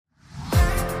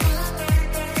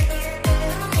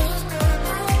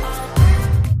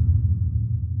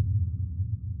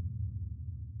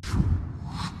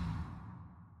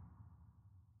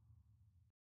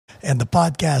And the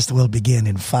podcast will begin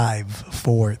in 5,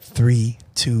 4, 3,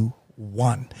 2,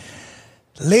 1.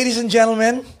 Ladies and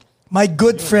gentlemen, my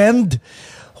good friend,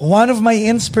 one of my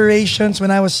inspirations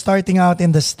when I was starting out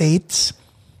in the States,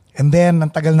 and then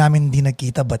ang tagal namin hindi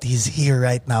nagkita, but he's here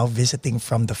right now visiting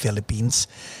from the Philippines.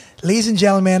 Ladies and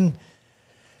gentlemen,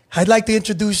 I'd like to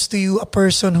introduce to you a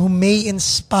person who may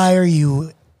inspire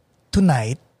you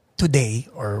tonight, today,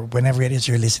 or whenever it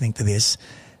is you're listening to this,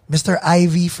 Mr.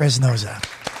 Ivee Fresnoza.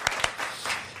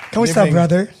 Kamusta,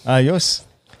 brother? Ayos.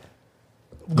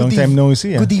 Long time no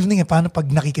see. Good evening. Paano pag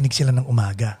nakikinig sila ng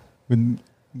umaga?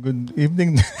 Good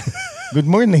evening. Good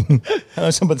morning.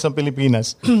 Sa bansang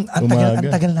Pilipinas. Ang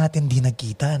tagal natin di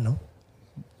nagkita, no?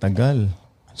 Tagal.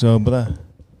 Sobra.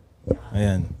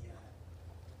 Ayan.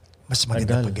 Mas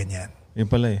maganda pag ganyan.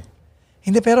 Yun pala eh.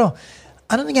 Hindi, pero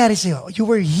ano nangyari sa'yo? You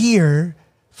were here,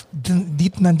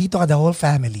 nandito ka the whole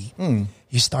family.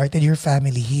 You started your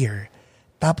family here.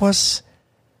 Tapos,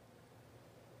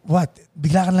 what?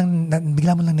 Bigla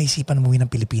mo lang naisipan umuwi ng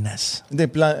Pilipinas. Hindi,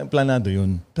 planado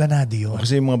yun. Planado yun.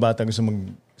 Kasi yung mga bata gusto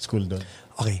mag-school doon.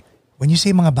 Okay. When you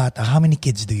say mga bata, how many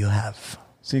kids do you have?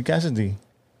 Si Cassidy.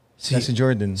 Si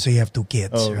Jordan. So you have 2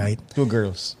 kids, right? 2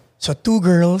 girls. So 2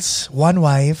 girls, 1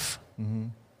 wife,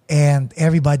 and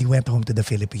everybody went home to the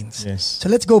Philippines. Yes. So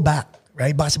let's go back,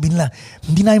 right? Baka sabihin nila,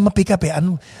 hindi na yung mapick up eh.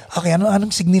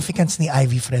 Anong significance ni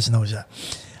Ivee Fresnoza?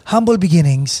 Humble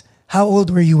beginnings. How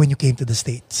old were you when you came to the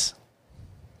States?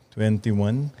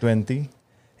 21, 20.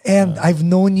 And I've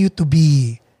known you to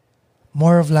be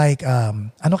more of like,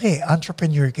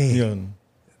 entrepreneur ka eh. Yun.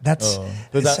 That's...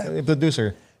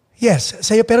 Producer. Yes,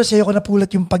 pero sa'yo ko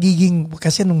napulot yung pagiging,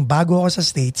 kasi nung bago ako sa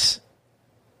States,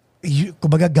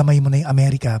 kumbaga gamay mo na yung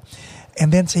Amerika,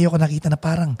 and then sa'yo ko nakita na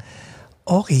parang,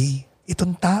 okay,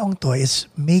 itong taong to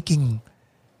is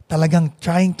talagang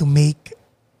trying to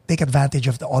take advantage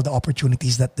of all the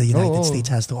opportunities that the United States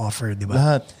has to offer, di ba?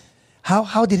 Lahat.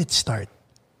 How did it start?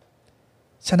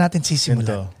 Saan natin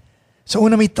sisimulan? Ganito. So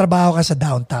una may trabaho ka sa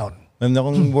downtown. Meron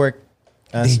akong work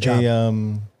as Day job.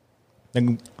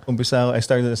 Nag-umpisa ako, I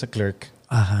started as a clerk.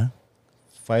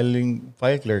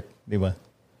 File clerk, di ba?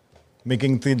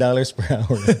 Making $3 per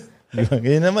hour. Di ba?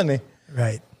 Ganyan naman eh.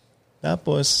 Right.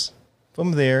 Tapos,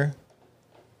 from there,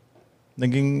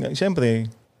 siyempre,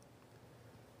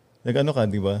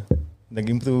 di ba?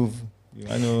 Nag-improve.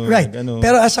 Right.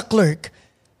 Pero as a clerk,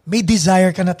 may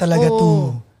desire ka na talaga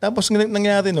to... Tapos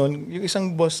nangyari nun,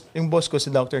 yung boss ko,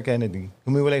 si Dr. Kennedy,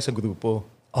 humiwalay sa grupo.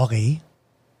 Okay.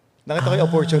 Nakita ko yung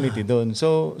opportunity doon.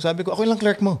 So, sabi ko, ako lang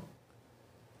clerk mo.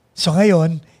 So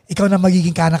ngayon, ikaw na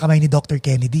magiging kana-kamay ni Dr.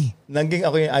 Kennedy. Naging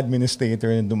ako yung administrator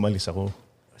na dumalis ako.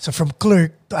 So from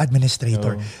clerk to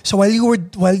administrator. So while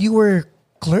you were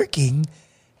clerking,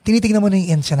 tinitingnan mo na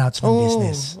yung ins and outs ng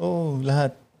business.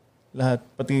 Lahat.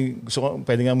 Pati gusto ko,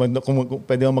 pwede nga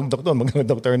mag-doktor,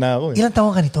 mag-doktor na ako. Ilang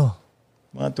taon ka nito?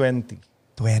 Mga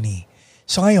 20.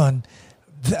 So ngayon,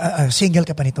 single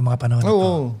ka pa nito mga panahon na to?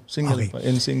 Oo, single pa.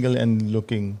 And single and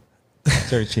looking,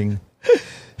 searching.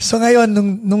 So ngayon,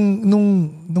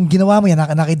 nung ginawa mo yan,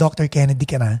 kay Dr. Kennedy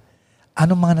ka na,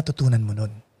 anong mga natutunan mo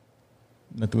nun?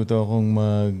 Natuto akong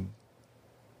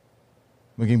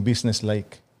maging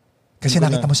business-like. Kasi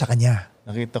nakita mo sa kanya.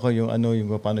 Nakita ko yung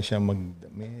paano siya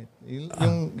magdamit.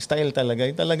 Yung style talaga,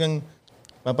 yung talagang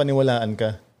papaniwalaan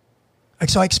ka.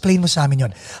 So explain mo sa amin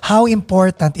yun. How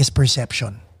important is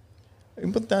perception?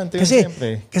 Importante yun,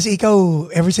 siyempre. Kasi ikaw,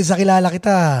 ever since nakilala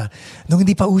kita, nung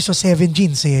hindi pa uso 7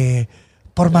 jeans,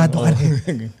 formado ka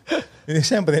rin.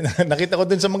 Siyempre, nakita ko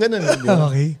dun sa mga ganun.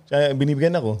 Okay. Kaya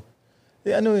binibigyan ako.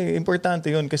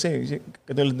 Importante yun kasi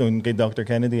katulad nun kay Dr.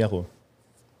 Kennedy ako.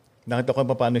 Nakita ko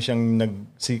paano siyang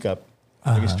nagsikap,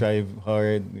 nag-strive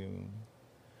hard,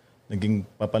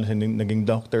 naging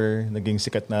doctor, naging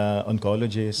sikat na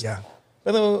oncologist. Yeah.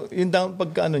 Pero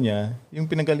yung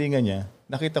pinanggalingan niya,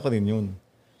 nakita ko rin yun.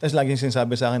 Tapos laging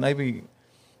sinasabi sa akin, Ivee,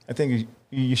 I think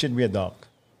you should be a doc.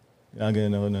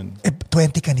 Ganun ako nun.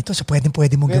 20 ka nito, so pwede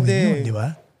mong gawin yun, di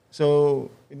ba?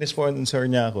 So, in-sponsor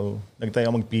niya ako,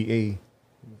 nagtayo ako mag-PA.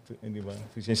 Di ba?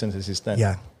 Physician's assistant.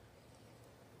 Yeah.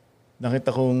 Nakita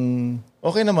kong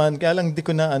okay naman, kaya lang hindi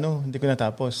ko na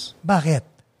tapos. Bakit?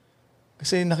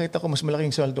 Kasi nakita ko mas malaking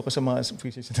sweldo ko sa mga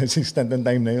physician's assistant ng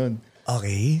time na yun.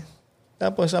 Okay.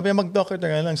 Tapos sabi mag-doctor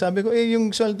nga lang. Sabi ko, yung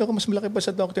sweldo ko mas malaki pa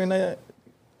sa doctor na...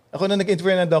 Ako na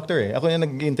nag-interview na doctor eh. Ako na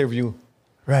nag-interview.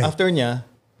 Right. After niya...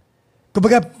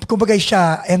 Kumbaga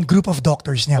siya and group of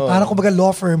doctors niya. Parang kumbaga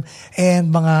law firm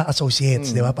and mga associates,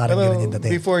 di ba? Parang gano'n yung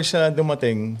dating. Before siya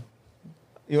dumating,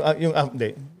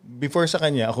 before sa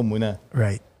kanya, ako muna.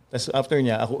 Right. Tapos after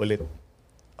niya, ako ulit.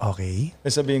 Okay.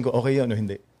 Tapos sabihin ko, okay yun o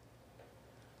hindi?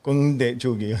 Kung hindi,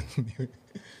 tsugi yun.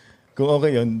 Kung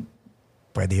okay yun,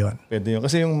 Pwede yun. pwede yun.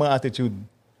 Kasi yung mga attitude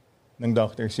ng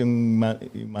doctors, yung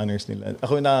manners nila.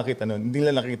 Ako yung nakakita nun. Hindi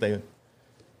nila nakita yun.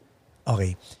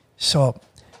 Okay. So,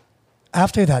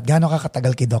 after that, gaano ka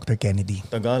katagal kay Dr. Kennedy?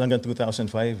 Tagal hanggang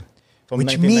 2005. From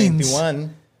Which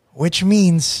 1991. Which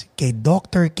means, kay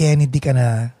Dr. Kennedy ka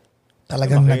na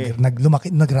talagang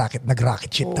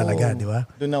nag-rocket ship talaga, di ba?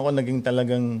 Doon ako naging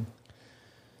talagang...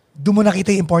 Doon mo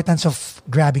nakita yung importance of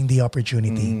grabbing the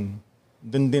opportunity.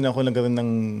 Doon din ako nagkaroon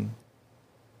ng...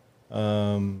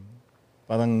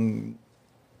 parang...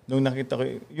 Nung nakita ko,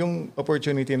 yung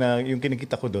opportunity na yung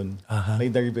kinikita ko doon,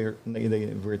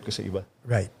 na-divert ko sa iba.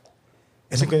 Right.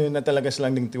 Kasi kaya na talaga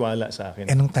silang ding tiwala sa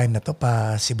akin. Nung time na to,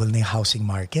 possible na yung housing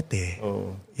market eh.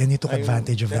 Oo. Yan yung took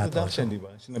advantage of that also. Di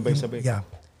ba? Sinabay-sabay. Yeah.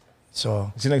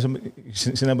 So,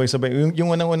 sinabay-sabay.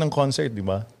 Yung unang-unang concert, di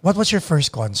ba? what was your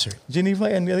first concert? Geneva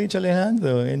and Rich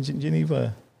Alejandro and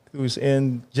Geneva Cruz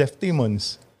and Jeff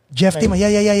Timmons. Jeff Timmons.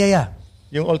 Yeah.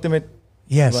 Yung ultimate.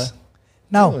 Yes. Diba?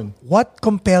 Now, Yun. what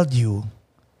compelled you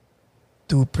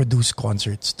to produce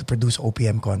concerts, to produce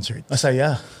OPM concerts?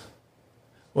 Masaya.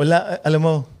 Wala, alam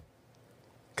mo,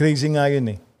 crazy nga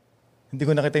yun eh. Hindi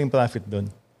ko nakita yung profit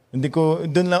doon.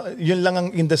 Yun lang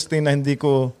ang industry na hindi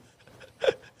ko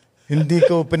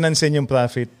pinansin yung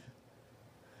profit.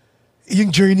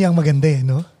 Yung journey ang maganda eh,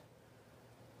 no?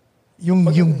 Yung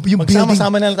building.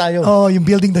 Magsama-sama na lang tayo. Oh, yung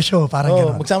building the show, parang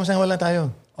gano'n. Magsama-sama lang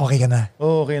tayo. Okay ka na.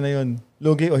 Okay na yun.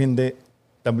 Lugi o hindi.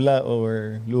 Tabla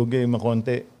or lugi,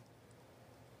 makonti.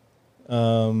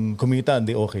 Kumita,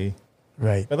 hindi okay.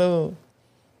 Right. Pero,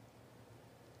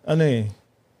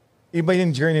 iba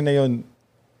yung journey na yun.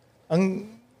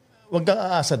 Wag kang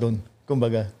aasa doon,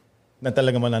 kumbaga, na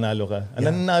talaga mananalo ka. Ang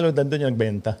nananalo doon yung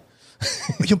nagbenta.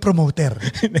 Yung promoter.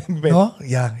 No?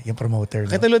 Yeah, yung promoter.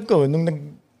 No? Katulad ko, nung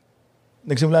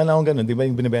nagsimula na akong ganun, di ba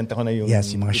yung binibenta ko na yung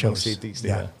mga shows. Cities,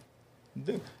 di ba?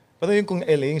 Pero yung kung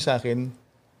LA yung sa akin,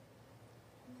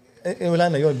 wala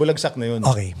na yun. Bulagsak na yun.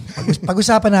 Okay.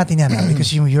 Pag-usapan natin yan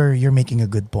because you're making a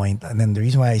good point. And then the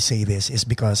reason why I say this is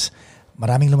because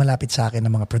maraming lumalapit sa akin ng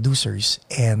mga producers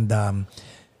and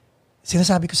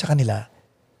sinasabi ko sa kanila,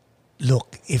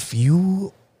 look, if you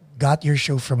got your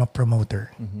show from a promoter,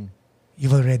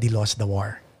 you've already lost the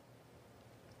war.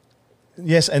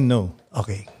 Yes and no.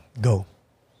 Okay, go.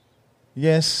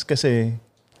 Yes, kasi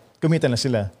kumita na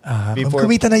sila.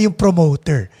 Kumita na yung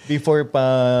promoter. Before pa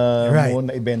mo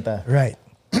na ibenta. Right.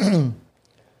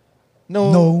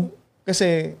 No.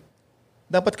 Kasi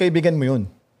dapat kaibigan mo yun.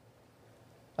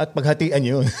 At paghatian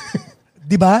yun.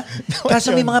 Di ba? Kasi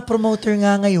may mga promoter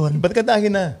nga ngayon. Ba't ka dahil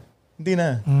na? Hindi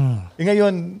na.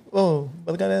 Ngayon,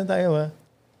 ba't ka na tayo ha?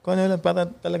 Kung ano lang, para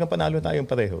talagang panalo tayong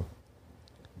pareho.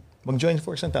 Mag-join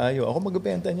force na tayo. Ako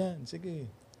magbenta niyan. Sige.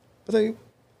 Pero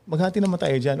maghati naman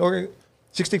tayo dyan. Or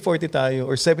 60-40 tayo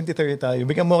or 70-30 tayo.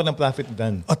 Bigyan mo ako ng profit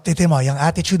done. O titi mo, yung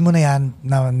attitude mo na yan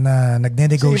na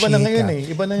nagne-negotiate iba na ngayon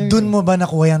ka. Iba na ngayon. Doon mo ba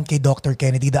nakuha yan kay Dr.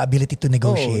 Kennedy, the ability to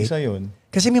negotiate? Oo, isa yun.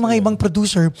 Kasi may mga ibang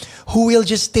producer who will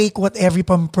just take what every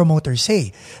promoter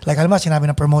say. Like alam mo,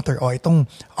 sinabi ng promoter, itong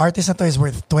artist na to is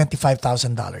worth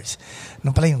 $25,000.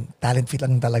 Nung pala yung talent fee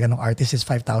lang talaga ng artist is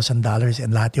 $5,000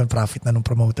 and lahat yun profit na ng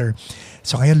promoter.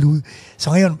 So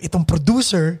ngayon, itong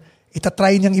producer,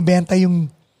 itatry niyang ibenta yung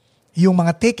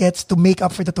mga tickets to make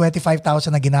up for the 25,000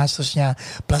 na ginastos niya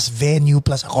plus venue,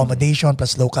 plus accommodation,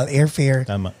 plus local airfare.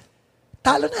 Tama.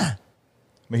 Talo na.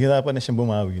 Mahirapan na siyang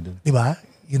bumawi doon. Di ba?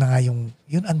 Yun na nga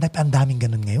yun ang daming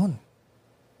ganun ngayon.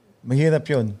 Mahirap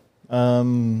yun.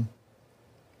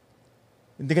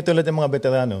 Hindi katulad ng mga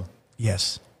veterano.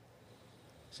 Yes.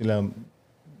 Sila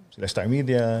Star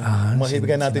Media. Mga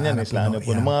kaibigan natin yan. Sila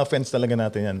mga friends talaga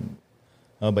natin yan.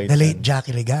 The late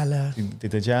Jackie Regala.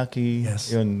 Tita Jackie.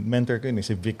 Yes. Yun, mentor ko yun.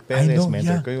 Si Vic Perez,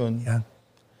 mentor ko yun. Yeah.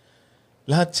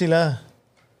 Lahat sila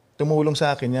tumulong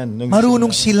sa akin yan.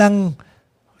 Marunong silang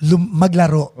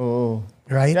maglaro. Oo.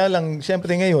 Right? Kaya lang,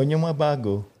 siyempre ngayon, yung mga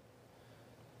bago,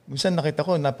 minsan nakita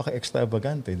ko,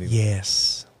 napaka-extravagante. Diba?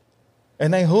 Yes.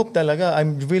 And I hope talaga,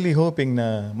 I'm really hoping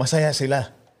na masaya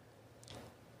sila.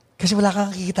 Kasi wala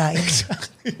kang kikitain.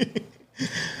 Exactly.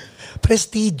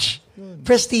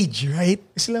 Prestige, right?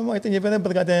 Sila mga ito niya, pero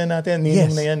barkada na natin,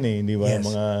 ninong na yan eh, di ba? Yes.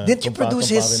 Mga Didn't you produce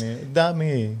his... Dami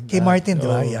eh. Kay Martin, di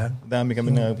ba? Yeah. Dami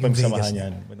kami na pagsamahan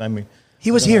yan. Dami.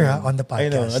 He was here on the podcast.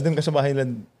 I know. Andun ka sa bahay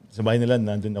nila,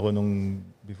 nandun ako nung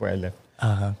before I left.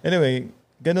 Anyway,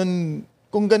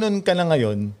 kung ganun ka na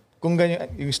ngayon, kung ganyan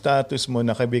yung status mo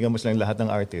na kaibigan mo silang lahat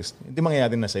ng artist, hindi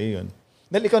mangyayari na sa iyo yun.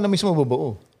 Dahil ikaw na mismo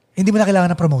bubuo. Hindi mo na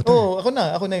kailangan ng promoter. Oo,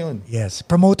 ako na yun. Yes,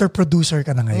 promoter-producer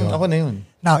ka na ngayon. Ako na yun.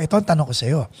 Now, ito ang tanong ko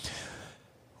sa iyo.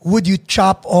 Would you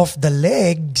chop off the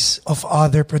legs of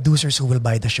other producers who will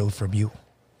buy the show from you?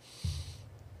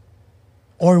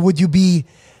 Or would you be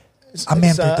a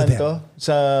mentor to them?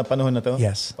 Sa panahon na to?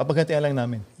 Yes. Papagatian lang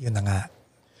namin. Yun na nga.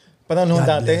 Panahon God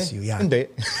dati? bless you, yeah. Hindi.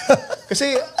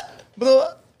 Kasi,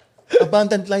 bro,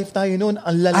 abundant life tayo noon.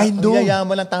 Ang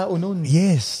yayaman ng tao noon.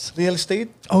 Yes. Real estate?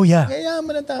 Oh, yeah.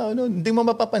 Yayaman ng tao noon. Hindi mo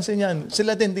mapapansin yan.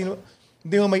 Sila din,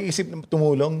 hindi mo may isip na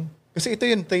tumulong. Kasi ito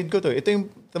yung trade ko to. Ito yung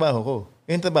trabaho ko.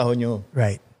 Ito yung trabaho nyo.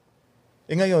 Right.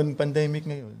 Ngayon, pandemic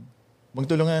ngayon.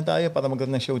 Magtulungan tayo para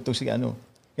magkaroon ng show to si ano.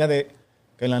 Kaya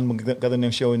kailangan magkaroon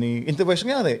ng show ni Interverse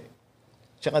nga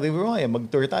Tsaka River Ryan,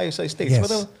 mag-tour tayo sa States. Yes.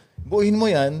 Pero buuin mo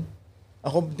yan.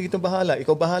 Ako dito bahala.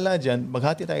 Ikaw bahala dyan.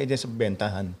 Maghati tayo dyan sa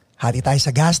bentahan. Hati tayo sa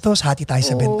gastos, hati tayo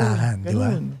sa bentahan. Di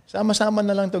ba? Sama-sama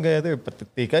na lang together.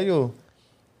 Pati kayo.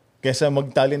 Kesa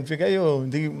mag-talent fee kayo.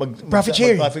 Hindi profit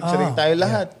sharing. Mag-profit sharing tayo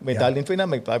lahat. May talent fee na,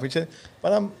 may profit sharing.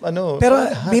 Para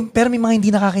Pero may mga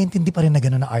hindi nakakaintindi pa rin na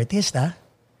gano'n na artist, ha?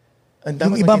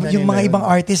 Yung mga ibang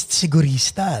artists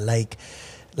sigurista. Like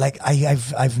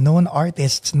I've known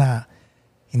artists na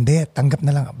hindi, tanggap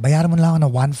na lang. Bayaran mo na lang ako na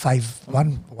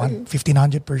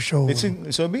 1,500 per show.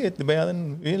 So be it.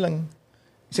 Bayaran, yun lang.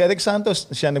 Si Eric Santos,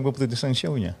 siya nagpo-produce ng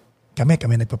show niya. Kami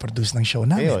nagpo-produce ng show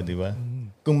namin. Di ba?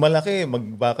 Kung malaki,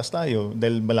 magbakas tayo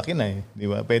dahil malaki na di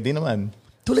ba? Pwede naman.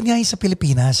 Tulad nga sa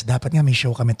Pilipinas, dapat nga may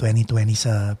show kami 2020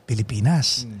 sa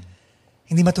Pilipinas.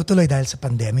 Hindi matutuloy dahil sa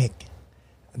pandemic.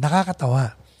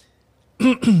 Nakakatawa.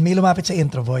 May lumapit sa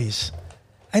Intro Voice.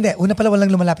 Hindi, una pala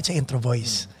walang lumalapit sa Intro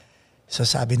Voice. So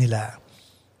sabi nila,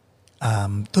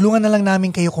 tulungan na lang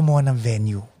namin kayo kumuha ng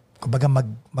venue. Kumbaga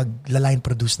mag-line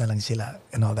produce na lang sila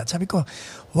and all that. Sabi ko,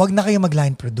 wag na kayo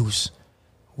mag-line produce.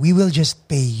 We will just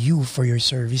pay you for your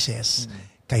services.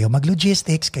 Kayo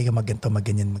mag-logistics, kayo mag-ganto,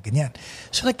 mag-ganyan.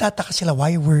 So nagtataka sila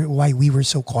why we were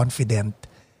so confident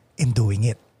in doing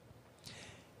it.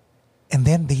 And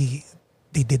then they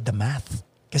did the math.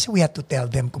 Kasi we had to tell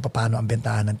them kung paano ang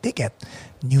bentahan ng ticket.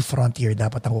 New Frontier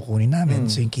dapat ang kukunin namin.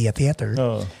 So yung Kia Theater,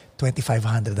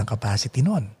 2,500 ang capacity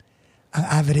nun. Ang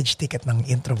average ticket ng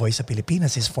Intro Voice sa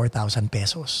Pilipinas is 4,000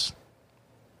 pesos.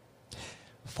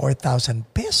 4,000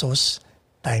 pesos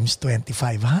times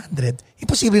 2,500.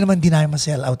 Imposible naman din namin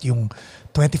ma-sell out yung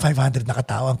 2,500 na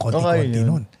katao ang konti-konti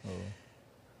nun.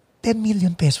 10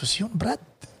 million pesos yun, Brad.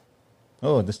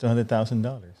 That's $200,000.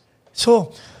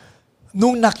 So,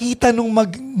 nung nakita nung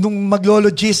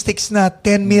maglo-logistics na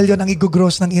 10 million ang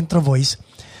i-gross ng Intro Voice,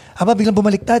 biglang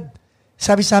bumaliktad.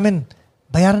 Sabi sa amin,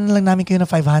 bayaran na lang namin kayo ng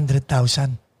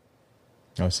 500,000.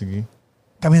 Sige.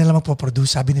 Kami na lang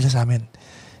magpo-produce, sabi nila sa amin.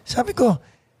 Sabi ko,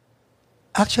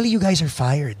 actually, you guys are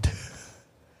fired.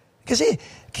 Kasi,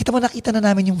 nakita na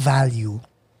namin yung value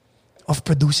of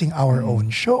producing our own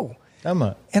show.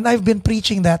 Tama. And I've been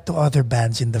preaching that to other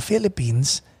bands in the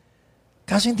Philippines,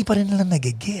 kaso hindi pa rin nila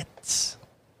nagigets.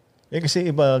 Kasi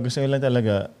iba, gusto nila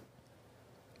talaga,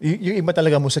 yung iba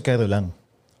talaga musikero lang.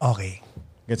 Okay.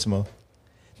 Gets mo?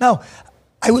 Now,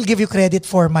 I will give you credit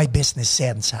for my business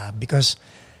sense, ha? Because,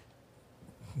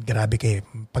 grabe kayo.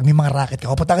 Pag may mga racket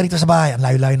ka, pupunta ka dito sa bahay, ang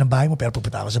layo-layo ng bahay mo, pero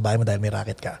pupunta ako sa bahay mo dahil may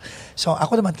racket ka. So,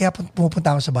 ako naman, kaya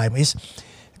pumupunta ako sa bahay mo is,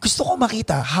 gusto ko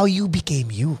makita how you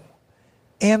became you.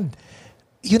 And,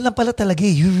 yun lang pala talaga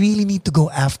eh. You really need to go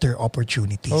after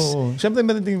opportunities. Oo. Siyempre,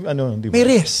 meron din, di ba?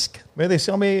 May risk. May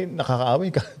risk. May nakakaaway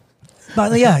ka.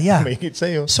 Yeah. May hit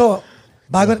sa'yo. So,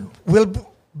 bago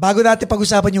natin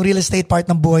pag-usapan yung real estate part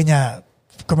ng buhay niya,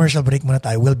 commercial break muna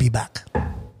tayo. We'll be back.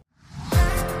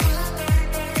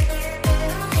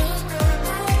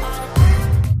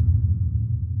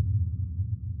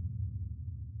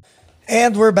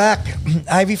 And we're back.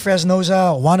 Ivee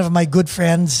Fresnoza, one of my good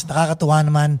friends. Nakakatuwa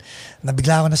naman.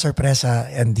 Nabigla ako na sorpresa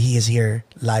and he is here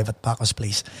live at Paco's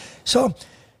place. So,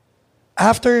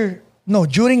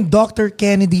 during Dr.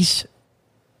 Kennedy's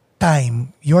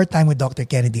time, your time with Dr.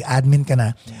 Kennedy, admin ka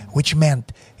na, which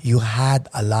meant you had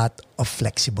a lot of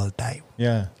flexible time.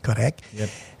 Yeah. Correct? Yep.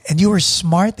 And you were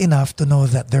smart enough to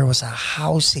know that there was a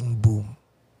housing boom.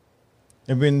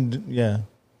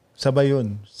 Sabay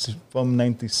yun. From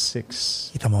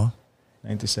 96. Kita mo?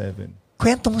 97.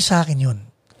 Kwento mo sa akin yun.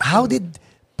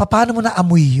 Paano mo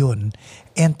naamoy yun?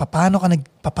 And paano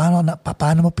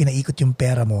mo pinaikot yung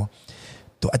pera mo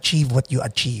to achieve what you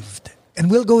achieved? And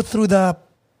we'll go through the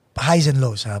highs and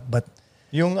lows, ha? But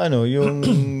yung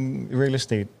real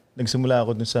estate, nagsimula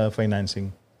ako dun sa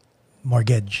financing.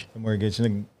 Mortgage.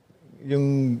 Yung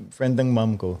friend ng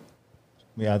mom ko,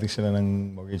 may-ari sila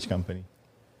ng mortgage company.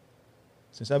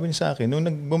 So sabi niya sa akin, nung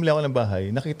bumili ako ng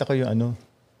bahay, nakita ko yung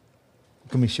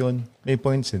commission. May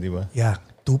points di ba? Yeah.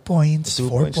 2 points,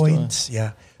 4 points.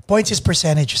 Yeah. Points is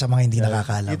percentage sa mga hindi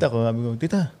nakakalam. Kita ko, sabi ko,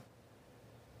 tita,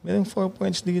 mayroong 4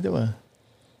 points dito .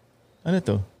 Ano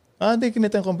to? Di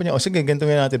kinita yung kumpanya. Sige, ganito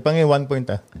nga natin. Pangi 1 point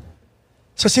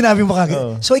So sinabi mo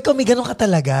kagad. So ikaw may ganun ka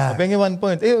talaga. Pangi 1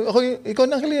 point. Ikaw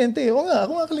na kliyente.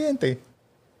 Ako nga kliyente.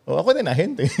 Ako din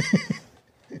ahente.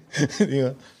 Di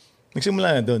ba?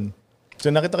 Nagsimula na doon. So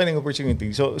nakita ko ng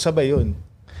opportunity. So sabay yun.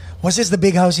 Was this the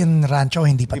big house in Rancho?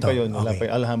 Hindi pa to? Hindi pa yun. Wala pa.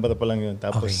 Alhambra pa lang yun.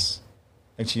 Tapos,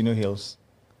 Chino Hills.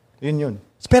 Yun.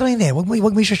 Pero hindi. Wag mo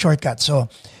yung shortcut. So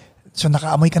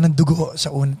nakaamoy ka ng dugo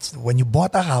when you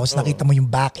bought a house, nakita mo yung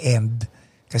back end.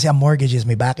 Kasi ang mortgages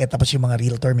may back end. Tapos yung mga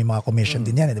realtor, may mga commission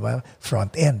din yan. Di ba?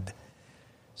 Front end.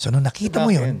 So nung nakita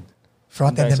mo yun,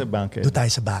 front end. Doon tayo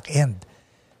sa back end.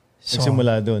 So,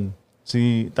 nagsimula doon.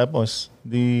 Tapos,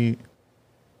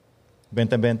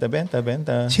 benta.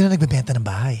 Sino nagbebenta ng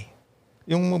bahay?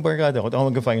 Yung barkada ko, ako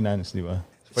mag-finance, di ba?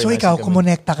 So ikaw,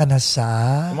 kumonekta ka na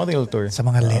sa mga realtor. Sa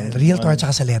mga realtor at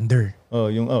saka sa lender. Oo.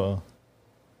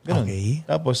 Ganun. Okay.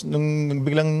 Tapos, nung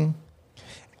biglang...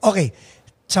 Okay.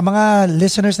 Sa mga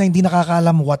listeners na hindi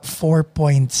nakakaalam what 4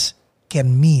 points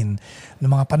can mean,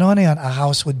 noong mga panahon na yun, a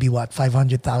house would be what?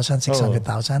 500,000,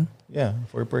 600,000? Yeah,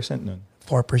 4% nun.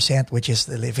 4%, which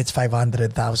is, if it's 500,000,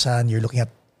 you're looking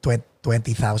at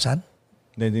 20,000?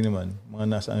 Hindi naman. Mga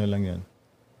nasa ano lang yan.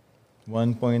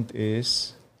 1 point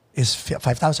is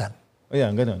 5,000.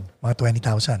 Yan, ganun. Mga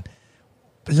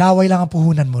 20,000. Laway lang ang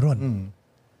puhunan mo ron.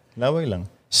 Laway lang.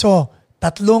 So,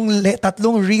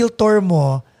 tatlong realtor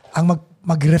mo ang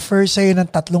mag-refer sa'yo ng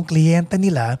 3 kliyente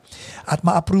nila at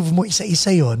ma-approve mo isa-isa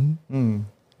yon.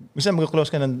 Minsan mag-close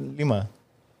ka ng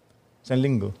 5. 1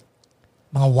 linggo.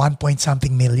 Mga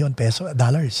 1 million peso,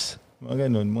 dollars. Mga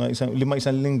ganun. Mga 5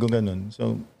 isang linggo, ganun.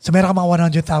 So meron ka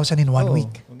mga 100,000 in 1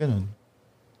 week. Ganun.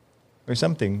 Or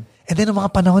something. And then, noong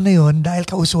mga panahon na yun, dahil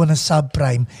kausuhan ng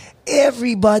subprime,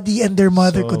 everybody and their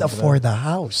mother could afford the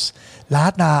house.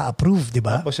 Lahat na-approve, di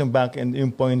ba? Tapos yung back end,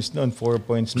 yung points noon, 4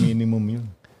 points minimum yun.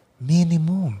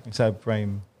 Minimum. Yung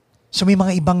subprime. So may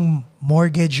mga ibang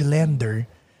mortgage lender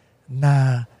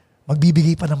na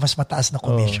magbibigay pa ng mas mataas na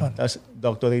commission. Tapos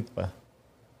doctorate pa.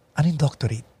 Ano yung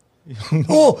doctorate?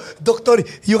 Doctorate.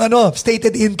 Yung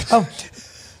stated income.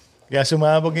 Kaya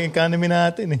sumabog yung economy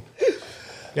natin eh.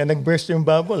 Kaya nag-burst yung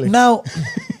bubble eh. Now,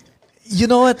 you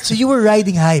know what? So you were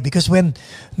riding high because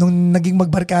nung naging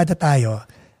magbarkada tayo,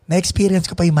 na-experience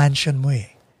ko pa yung mansion mo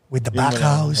eh. With the back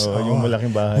house. Yung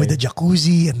malaking bahay. With the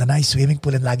jacuzzi and the nice swimming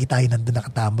pool and lagi tayo nandun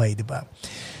nakatambay, di ba?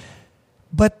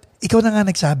 But ikaw na nga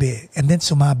nagsabi and then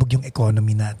sumabog yung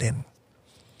economy natin.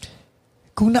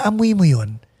 Kung naamoy mo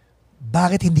yun,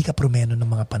 bakit hindi ka promeno ng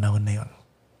mga panahon na yun?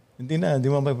 Hindi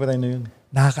mo mapaparay na yun.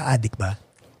 Nakaka-addict ba?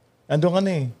 Andun ka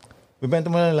na eh. Bibenta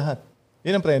mo na lahat.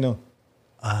 Yun ang preno.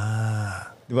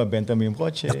 Di ba, benta mo yung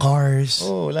kotse. The cars.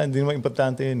 Wala. Hindi naman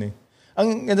importante yun eh.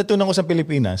 Ang natutunan ko sa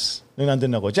Pilipinas, nung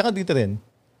nandun ako, tsaka dito rin,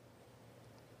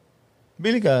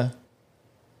 bili ka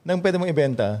nang pwede mong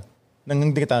ibenta nang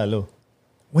hindi ka talo.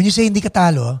 When you say hindi ka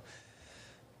talo,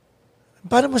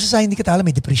 paano mo sasayin hindi ka talo?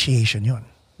 May depreciation yun.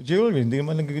 Jewelry, hindi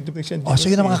naman nag-depreciation. So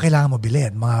yun ang mga kailangan mo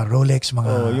bilhin. Mga Rolex,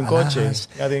 mga yung kotse.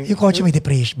 Yung kotse may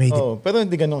depreciation. Pero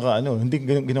hindi ganun ka, hindi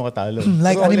ganun ka talo.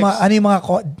 Like, ano yung mga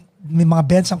may mga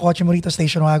Benz ang kotse mo rito,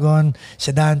 station wagon,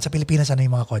 sedan, sa Pilipinas, ano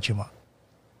yung mga kotse mo?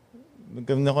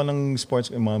 Nagkaroon ako ng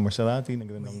sports, mga Maserati,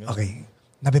 nagkaroon. Okay.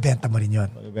 Nabibenta mo rin yun?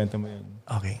 Nabibenta mo yun.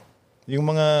 Okay. Yung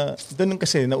mga, doon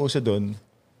kasi, nauso doon,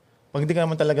 pag hindi ka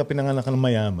naman talaga pinanganak ng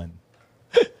mayaman,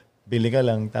 bili ka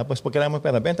lang, tapos pag kailangan mo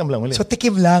pera, benta mo lang ulit. So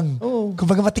tikim lang? Oo.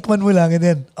 Kung baga matikman mo lang, and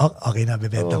then, okay na,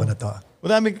 bibenta ko na to.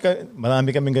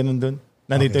 Marami kaming ganun doon.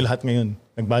 Nandito lahat ngayon.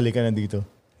 Nagbalik ka na dito.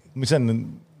 Minsan,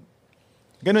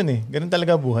 ganun eh. Ganun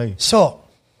talaga buhay. So,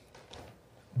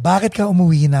 bakit ka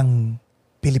umuwi ng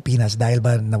Pilipinas? Dahil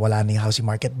ba nawala na yung housing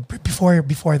market?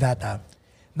 Before that,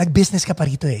 nag-business ka pa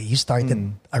rito eh. You started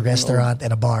a restaurant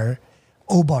and a bar.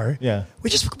 O-Bar. Yeah.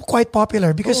 Which is quite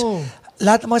popular because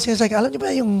lahat ng mga sinasabi, alam niyo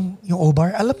ba yung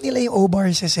O-Bar? Alam nila yung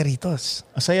O-Bar sa Cerritos.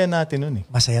 Asaya natin nun eh.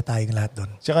 Masaya tayong lahat doon.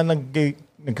 Tsaka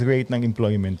nag-create ng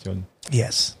employment yun.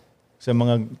 Yes. Sa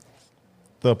mga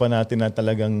tropa natin na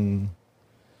talagang...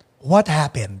 What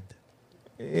happened?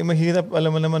 Mahirap, alam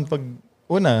mo naman pag...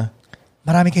 Una...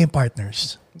 Marami kayong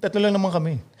partners. 3 lang naman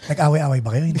kami. Nag-away-away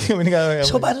ba kayo? Hindi kami nag-away-away.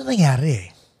 So, paano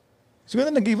nangyari? Siguro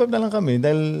nag-give up na lang kami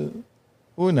dahil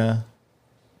una,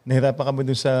 nahirapan kami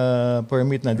dun sa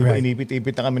permit na. Di ba,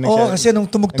 inipit-ipit na kami. Kasi nung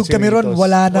tumugtog kami ron,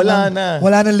 wala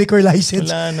na liquor license.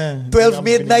 Wala na. 12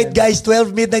 midnight, guys. 12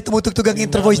 midnight, tumutugtog ang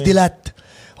intro voice dilat.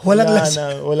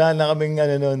 Wala na kaming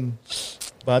nun.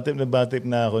 Batip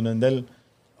na ako nun. Dahil,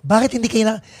 bakit hindi kayo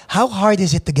na... How hard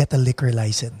is it to get a liquor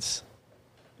license?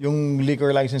 Yung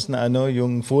liquor license na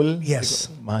yung full?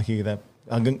 Yes. Mahirap.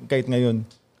 Hanggang kahit ngayon.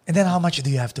 And then how much do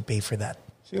you have to pay for that?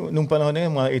 So, nung panahon na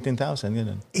yun, mga 18,000,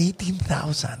 gano'n.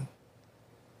 18,000?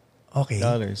 Okay.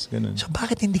 Dollars, gano'n. So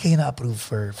bakit hindi kayo na-approve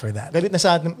for that? Galit na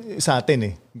sa atin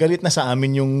eh. Galit na sa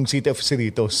amin yung City of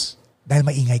Cerritos. Dahil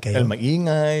maingay kayo? Dahil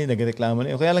maingay, nagreklamo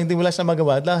na yun. Kaya lang hindi wala sa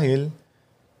magawa dahil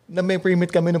na may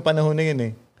permit kami nung panahon na yun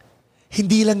eh.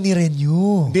 Hindi lang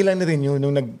ni-renew. Hindi lang na rin yun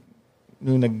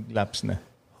nung nag-lapse na.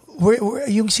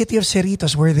 Yung City of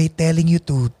Cerritos, were they telling you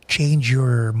to change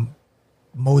your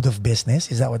mode of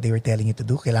business? Is that what they were telling you to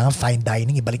do? Kailangan fine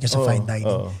dining, ibalik nyo sa fine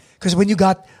dining. Because when you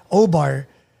got O-Bar,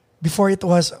 before it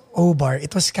was O-Bar,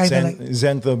 it was kind of like...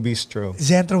 Zentro Bistro.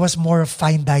 Zentro was more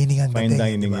fine dining ang Fine dating,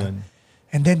 dining diba? yun.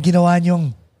 And then ginawa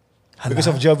nyong... Because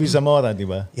of Jovi Zamora, di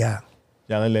ba? Yeah.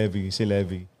 Tsaka si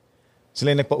Levy.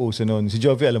 Sila yung nagpauso noon. Si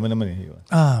Jovi, alam mo naman eh. Diba?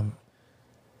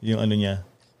 Yung ano niya.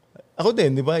 Ako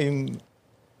din, di ba? Yung...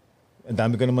 Ang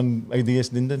dami ko naman ideas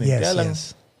din doon eh. Yes, Kaya lang,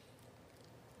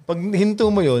 pag hinto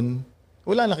mo yun,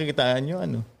 wala nakikitaan yung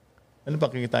ano. Ano pa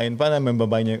kikitain? Paano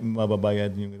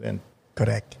mababayad yung rent?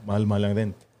 Correct. Mahal-mahal ang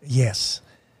rent. Yes.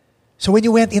 So when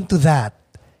you went into that,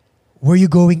 were you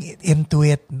going into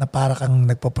it na para kang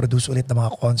nagpo-produce ulit ng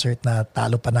mga concert na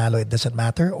talo panalo, it doesn't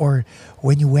matter? Or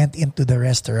when you went into the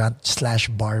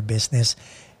restaurant/bar business,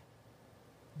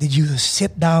 did you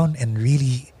sit down and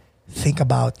really think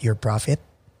about your profit?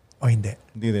 O hindi?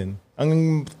 Hindi rin.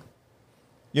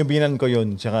 Yung binan ko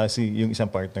yun, tsaka yung isang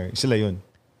partner, sila yun.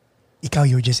 Ikaw,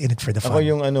 you're just in it for the fun.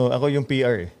 Ako yung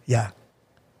PR eh. Yeah.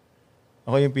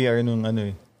 Ako yung PR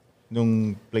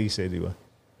nung place eh, di ba?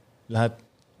 Lahat,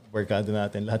 barkada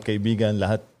natin, lahat kaibigan,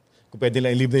 lahat. Kung pwede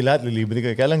lang ilibre lahat, lilibre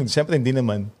ko. Kaya lang, siyempre hindi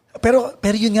naman. Pero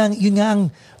yun nga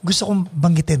ang gusto kong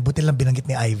banggitin. Buti lang binanggit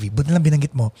ni Ivee. Buti lang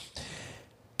binanggit mo.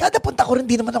 Kada punta ko rin,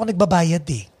 di naman ako nagbabayad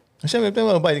eh. Siyempre,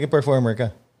 mababayad ka, performer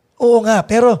ka. Oo nga,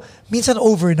 pero minsan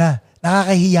over na.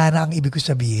 Nakakahiya na ang ibig ko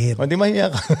sabihin. Hindi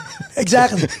mahiya ka.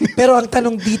 Exactly. Pero ang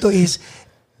tanong dito is,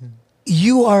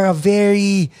 you are a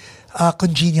very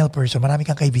congenial person. Marami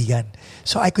kang kaibigan.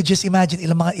 So I could just imagine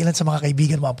ilan sa mga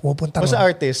kaibigan mo pupunta Basta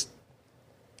artist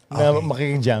na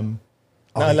makikijam,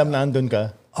 na alam na andun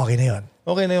ka. Okay na yun.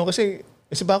 Okay na yun. Kasi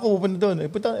Paco pupunta doon.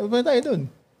 Punta tayo doon.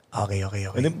 Okay.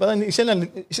 Parang isa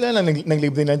lang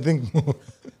naglibre na drink mo.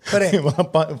 Correct. Yung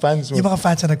mga fans mo. Yung mga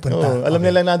fans na nagpunta. Oo, alam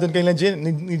nila nandun kayo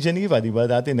ni Geneva, di ba?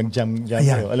 Dati nag-jam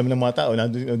kayo. Alam ng mga tao,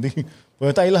 nandun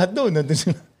tayo lahat doon.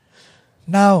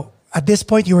 Now, at this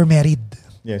point, you were married.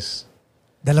 Yes.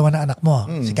 Dalawa na anak mo.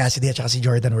 Si Cassidy at saka si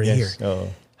Jordan were here.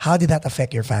 Oo. How did that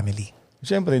affect your family?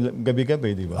 Siyempre,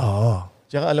 gabi-gabi, di ba? Oo.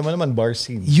 Tsaka alam mo naman, bar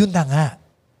scene. Yun na nga.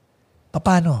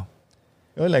 Paano?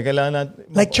 Wala, kailangan natin.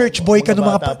 Like church boy ka nung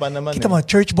mga kita mo,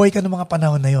 church boy ka nung mga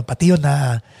panahon na yun. Pati yun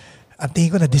na, ang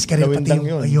tingin ko na discarrel pati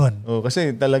yung yun. Oh,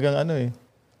 kasi talagang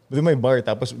Buti may bar,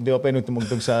 tapos hindi ako pwede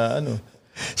tumugtog sa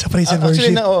sa praise and worship.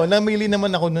 Actually, namili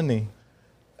naman ako nun eh.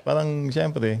 Parang,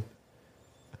 siyempre,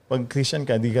 pag Christian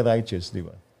ka, di ka righteous, di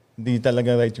ba? Hindi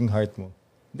talaga right yung heart mo.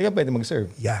 Hindi ka pwede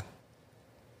mag-serve. Yeah.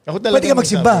 Ako talaga pwede ka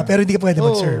magsimba, pero hindi ka pwede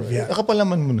mag-serve. Yeah. Kapal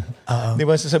naman muna. Di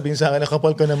ba sasabihin sa akin,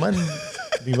 kapal ko naman.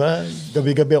 Di ba?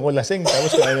 Gabi-gabi ako lasing.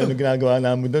 Tapos kung ano ginagawa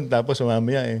namin doon. Tapos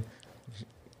mamaya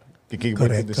kikibot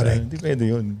ko doon. Hindi pwede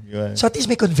yun. Diba? So at least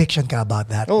may conviction ka about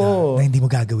that na hindi mo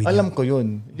gagawin. Alam ko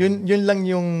yun. Yun lang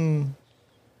yung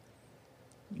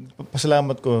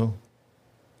pasalamat ko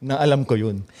na alam ko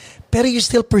yun. Pero you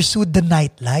still pursued the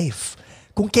nightlife.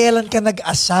 Kung kailan ka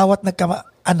nag-asawa at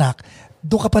nagka-anak,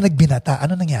 doon ka pa nagbinata.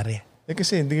 Ano nangyari?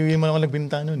 Kasi hindi naman ako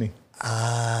nagbinata noon eh.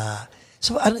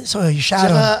 So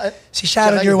Sharon, si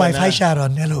Sharon, your wife. Hi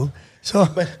Sharon, hello. So,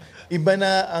 iba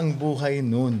na ang buhay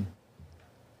noon.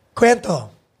 Kwento.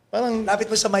 Parang, lapit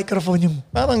mo sa microphone yung...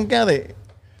 Parang kaya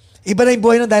iba na yung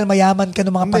buhay nun dahil mayaman ka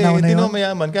ng mga panahon na yun? Hindi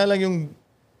mayaman. Kaya lang yung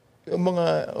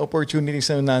mga opportunities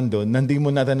na nandun, na hindi mo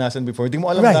naranasan before. Hindi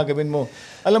mo alam ang gagawin mo.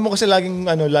 Alam mo kasi lagi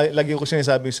ko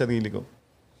sinasabi sa sarili ko.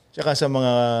 Tsaka sa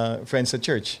mga friends sa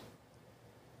church.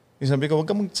 Yung sabi ko, huwag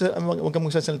ka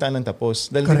magsasalita ng tapos.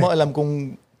 Dahil hindi mo alam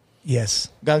kung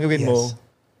gagawin mo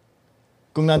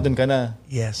kung nandun ka na.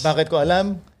 Yes. Bakit ko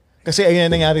alam? Kasi ayun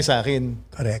na nangyari sa akin.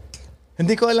 Correct.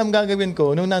 Hindi ko alam gagawin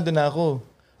ko nung nandun na ako.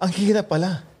 Ang hirap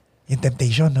pala. Yung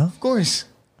temptation, no? Of course.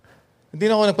 Hindi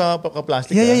na ako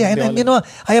nagpapaka-plastic. Yeah. And you know,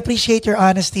 I appreciate your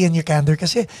honesty and your candor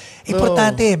kasi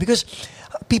importante because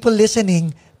people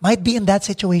listening might be in that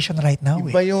situation right now.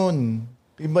 Iba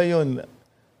yun.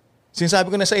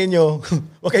 Sinasabi ko na sa inyo,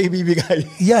 huwag kayo ibibigay.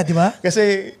 Yeah, di ba?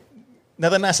 Kasi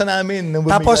naranasan namin nang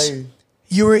bumigay. Tapos,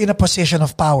 you were in a position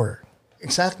of power.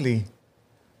 Exactly.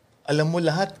 Alam mo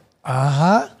lahat.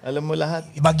 Alam mo lahat.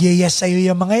 Mag-yes sa'yo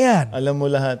yung mga yan. Alam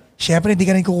mo lahat. Siyempre, hindi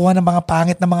ka rin kukuha ng mga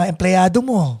pangit na mga empleyado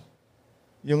mo.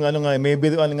 Yung may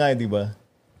biruan nga di ba?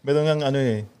 Pero nga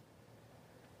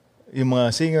yung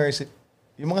mga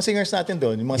singers natin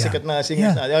doon, yung mga sikat na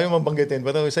singers natin, ayaw mabanggitin.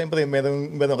 Pero siyempre,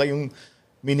 meron kayong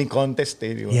mini contest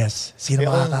di ba? Yes. Sino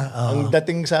ang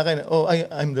dating sa akin,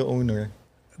 I'm the owner.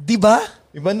 Di ba?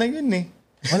 Iba na yun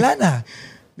Wala na.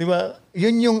 Di ba?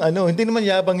 Yun yung hindi naman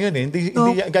yabang yun Hindi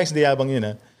guys, di yabang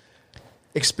yun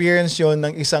Experience yun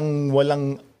ng isang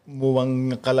walang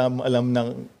muwang alam ng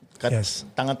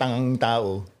tanga-tangang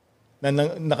tao na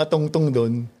nakatungtong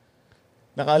doon.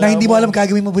 Na hindi mo alam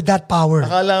gagawin mo with that power.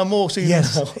 Akala mo sino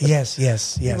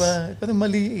Yes. Diba? Pero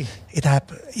mali It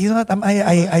happened. You know what?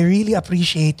 I really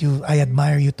appreciate you. I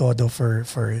admire you, Todo, for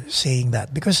saying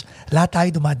that. Because lahat tayo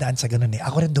dumadaan sa ganun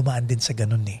Ako rin dumaan din sa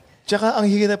ganun Tsaka ang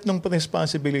hirap ng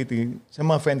responsibility sa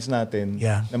mga friends natin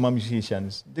na mga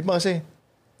musicians. Di ba kasi,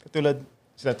 katulad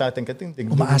sila Tateng Katintig,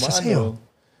 umaasa sa'yo.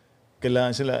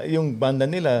 Kailangan sila, yung banda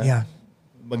nila,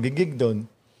 magigig doon.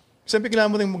 Sabi,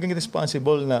 kailangan mo rin maging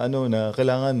responsible na na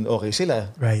kailangan okay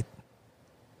sila. Right.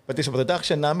 Pati sa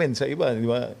production namin sa iba, di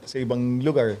ba? Sa ibang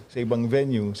lugar, sa ibang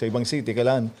venue, sa ibang city,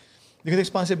 kailangan. Yung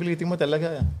responsibility mo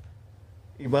talaga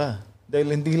iba.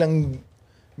 Dahil hindi lang,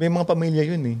 may mga pamilya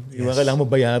yun Di ba? Kailangan mo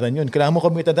bayaran yun. Kailangan mo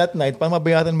kumita that night para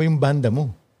mabayaran mo yung banda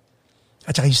mo.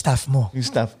 At saka yung staff mo. Yung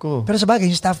staff ko. Pero sa bagay,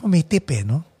 yung staff mo may tip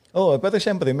no? Oo, pero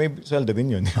siyempre, may sweldo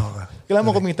din yun. Okay. Kailangan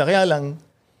mo kumita. Kaya lang,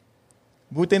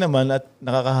 buti naman at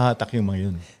nakakahatak yung mga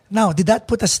yun. Now, did that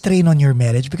put a strain on your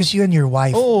marriage? Because you and your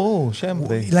wife... Oo,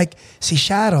 siyempre. Like, si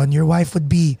Sharon, your wife would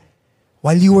be,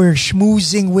 while you were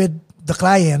schmoozing with the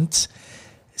clients,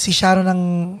 si Sharon ang,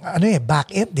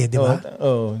 back-end di ba?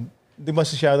 Oo. Di ba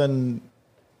si Sharon,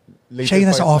 siya yung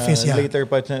nasa office, later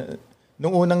part na,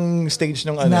 nung unang stage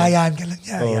ng Inayaan ka lang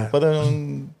niya. Parang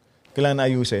kailangan na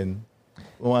ayusin.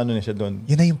 Kung na siya doon.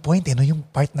 Yun na yung point no? Yung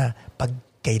part na pag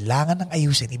kailangan ng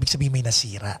ayusin, ibig sabihin may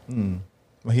nasira.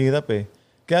 Mahirap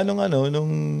Kaya nung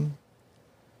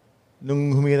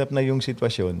humirap na yung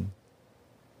sitwasyon,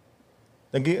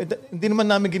 hindi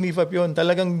naman namin give up yun.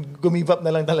 Talagang give up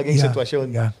na lang talaga yung sitwasyon.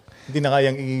 Yeah. Hindi na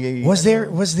kayang Was there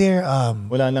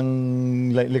wala nang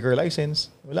liquor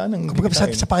license. Wala nang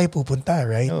sa pakipupunta,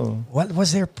 right? No.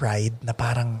 Was there pride na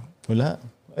parang wala.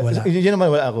 Yun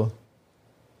naman wala ako.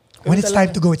 When it's time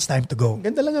to go, it's time to go.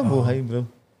 Ganda lang ang buhay, bro.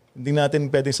 Hindi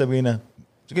natin pwedeng sabihin na,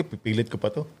 sige, pipilit ko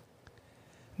pa to.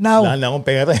 Now, wala na akong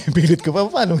pera, pipilit ko pa.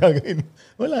 Paano gagawin?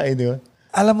 Wala di ba?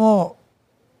 Alam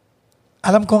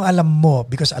mo,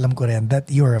 because alam ko rin that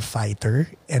you're a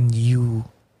fighter and you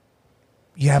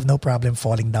have no problem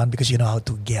falling down because you know how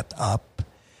to get up.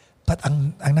 But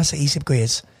ang nasa isip ko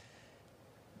is,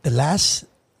 the last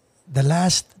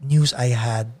news I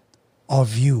had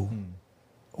of you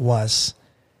was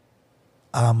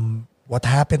what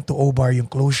happened to Obar,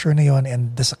 yung closure na yon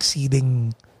and the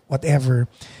succeeding whatever,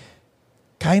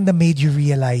 kind of made you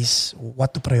realize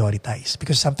what to prioritize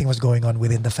because something was going on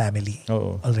within the family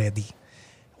already.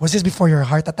 Was this before your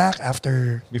heart attack?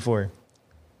 After? Before.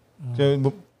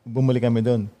 So, bumalik kami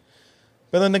doon.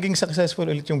 Pero naging successful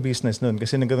ulit yung business noon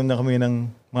kasi nagkaroon na kami ng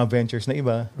mga ventures na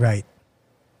iba. Right.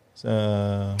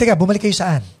 Teka, bumalik kayo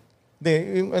saan?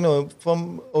 Hindi,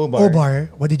 from Obar.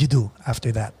 Obar, what did you do after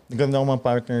that? Nagkaroon na ako mga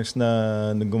partners na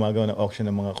gumagawa ng auction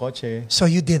ng mga kotse. So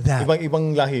you did that?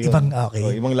 Ibang lahi yun.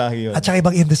 Ibang lahi yun. At saka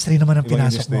ibang industry naman ang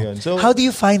pinasok mo. So, how do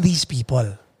you find these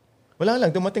people? Wala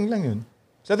lang, dumating lang yun.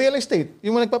 Sa real estate,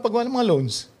 yung mga nagpapagawa ng mga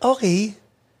loans. Okay.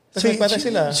 So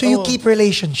you keep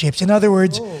relationships. In other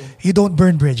words, you don't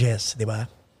burn bridges, di ba?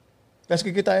 Tapos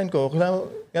kikitain ko,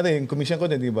 yung commission ko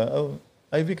din, di ba?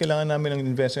 Ivee, kailangan namin ng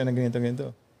investor ng ganito.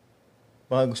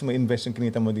 Baka gusto mo invest yung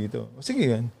kinita mo dito. Sige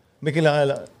yan. May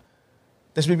kailangan.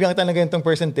 Tapos bibigyan kita ng ganitong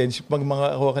percentage pag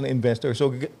makakuha ka ng investor.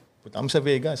 So, punta kami sa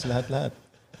Vegas, lahat-lahat.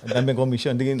 Ang daming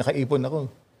commission. Hindi nakaipon ako.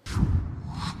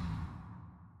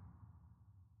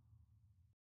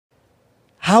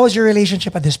 How was your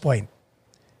relationship at this point?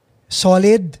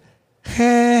 Solid?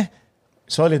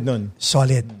 Solid nun.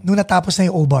 Solid. Nung natapos na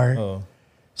yung Obar. Oo.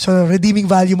 So, redeeming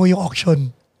value mo yung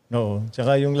auction. Oo.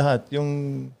 Tsaka yung lahat.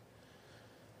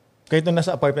 Kahit nung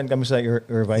nasa apartment kami sa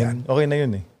Irvine, okay na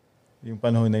yun Yung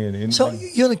panahon na yun. So,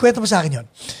 yun, kwento mo sa akin yun.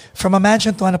 From a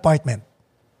mansion to an apartment.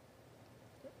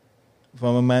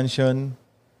 From a mansion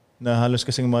na halos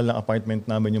kasing mahal ng apartment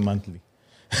namin yung monthly.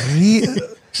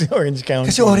 Kasi Orange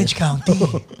County.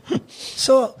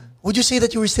 So, would you say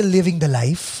that you were still living the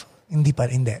life? Hindi pa,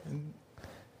 hindi.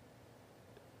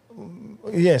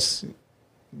 Yes.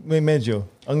 May medyo.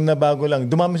 Ang nabago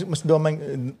lang, mas dumami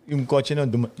yung kotse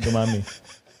noon, dumami.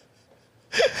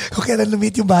 Kung kailan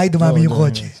lumit yung bahay, dumami yung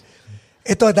kotse.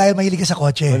 Ito, dahil mahilig ka sa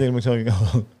kotse.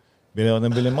 Bili ako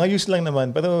ng bili. Mga use lang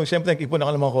naman. Pero syempre, nag-ipon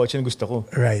ako ng mga kotse na gusto ko.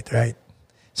 Right.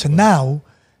 So now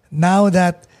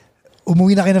that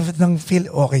umuwi na kayo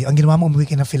okay, ang ginawa mo, umuwi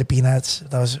kayo ng Philippines,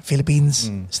 tapos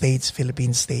Philippines, States,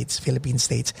 Philippines, States, Philippines,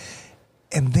 States.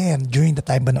 And then, during the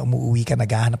time ba na umuwi ka,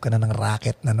 naghahanap ka na ng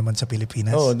racket na naman sa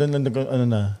Pilipinas? Oo, doon,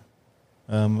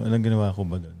 anong ginawa ko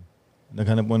ba doon?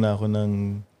 Naghanap muna ako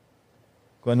ng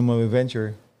kung ano mga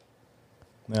venture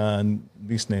na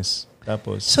business.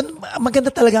 Tapos, so, maganda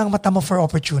talaga ang mata mo for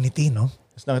opportunity, no?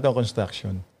 Tapos nakita ko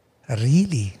construction.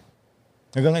 Really?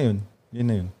 Hanggang ngayon, yun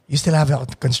na yun. You still have a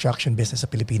construction business sa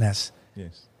Pilipinas?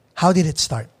 Yes. How did it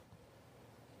start?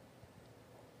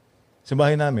 Sa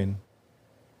bahay namin.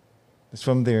 Tapos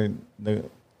from there,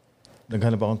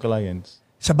 naghanap akong clients.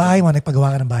 Sa bahay mo,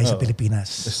 nagpagawa ka ng bahay sa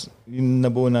Pilipinas? Tapos yun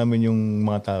nabuo namin yung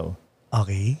mga tao.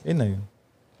 Okay. Yun na yun.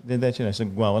 Then that's yun. So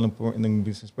gumawa ko ng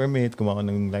business permit, gumawa ko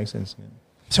ng license.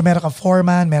 So meron kang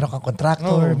foreman, meron kang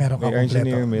contractor, meron kang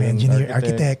engineer, may engineer,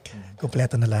 architect,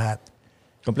 kompleto na lahat.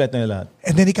 Kompleto na lahat.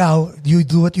 And then ikaw, you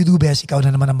do what you do best, ikaw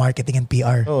na naman ang marketing and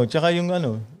PR. Oh, tsaka yung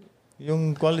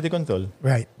quality control.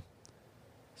 Right.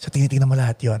 So tinitingnan mo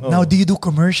lahat yon. Now, do you do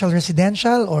commercial,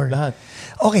 residential, or? Lahat.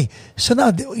 Okay. So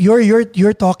now,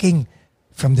 you're talking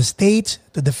from the States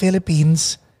to the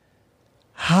Philippines.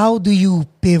 How do you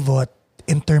pivot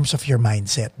in terms of your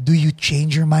mindset? Do you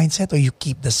change your mindset or you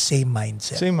keep the same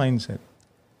mindset? Same mindset.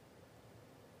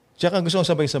 Tsaka gusto ko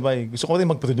sabay-sabay. Gusto ko rin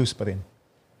mag-produce pa rin.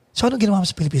 So ano ginawa mo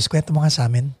sa Pilipinas? Kwento mo nga sa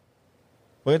amin.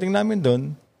 Pagdating namin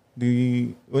doon,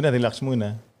 relax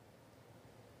muna.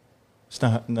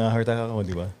 Tapos na-heart attack ako,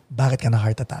 di ba? Bakit ka na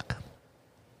heart attack?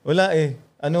 Wala eh.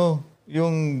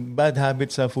 Yung bad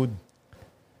habit sa food.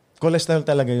 Cholesterol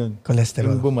talaga yun.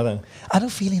 Cholesterol. Yung bumarang.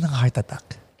 Anong feeling ng heart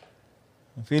attack?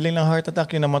 Feeling ng heart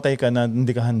attack, yung namatay ka na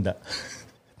hindi ka handa.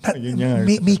 Yun yung heart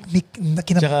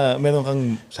attack. Tsaka meron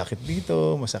kang sakit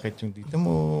dito, masakit yung dito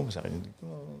mo, masakit yung dito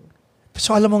mo.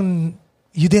 So alam mong,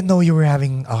 you didn't know you were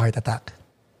having a heart attack?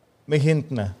 May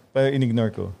hint na, pero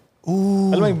in-ignore ko. Ooh.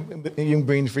 Alam mo yung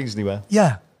brain freeze, di ba?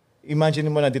 Yeah.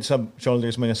 Imagine mo na dito sa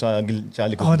shoulders mo na sa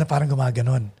likod. Oo, na parang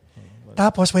gumaganon.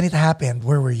 Tapos when it happened,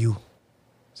 where were you?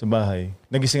 Sa bahay.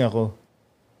 Nagising ako.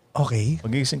 Okay.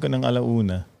 Pagising ko ng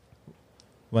 1:00,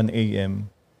 1 a.m.,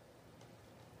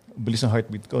 bilis ng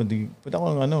heartbeat ko. Punta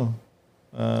ko ng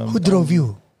Who drove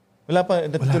you? Wala pa,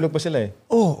 natutulog pa sila eh.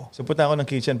 Oh. So punta ako ng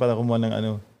kitchen para kumuha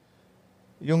ng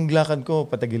yung lakad ko,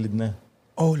 patagilid na.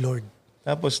 Oh, Lord.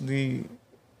 Tapos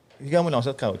higa mo na ako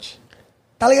sa couch.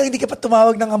 Talagang hindi ka pa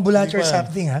tumawag ng ambulansya or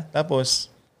something, ha? Tapos,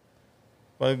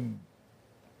 pag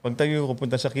tayo ko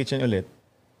punta sa kitchen ulit,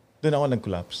 doon ako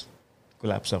nag-collapse.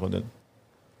 Collapse ako doon.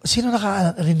 Sino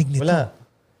nakarinig nito? Wala.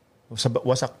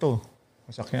 Wasak to.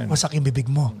 Wasak yan. Wasak yung bibig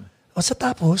mo. O sa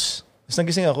tapos? Tapos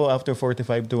nagising ako after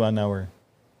 45 to 1 hour.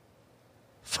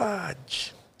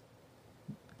 Fudge.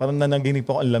 Parang nanaginip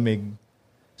ako ang lamig.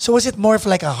 So was it more of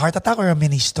like a heart attack or a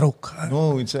mini stroke?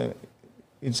 No, it's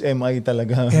MI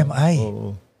talaga. MI?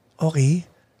 Oo. Okay.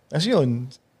 Tapos yun,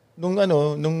 nung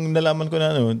nalaman ko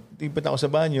na tipit ako sa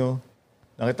banyo,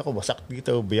 nakita ko wasak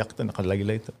dito, biyak to,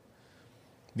 nakalaylay to.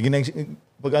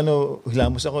 Pag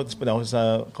hilamos ako, tapos punta ako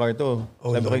sa kwarto.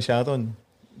 Sabi ko kay Sharon,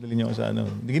 dali niyo ako sa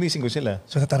ginising ko sila.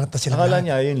 So nataranta sila Akala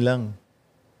niya, yun lang.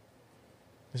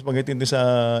 Tapos pagdating doon sa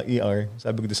ER,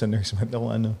 sabi ko doon sa nurse, ba't ako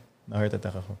na heart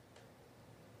attack ako.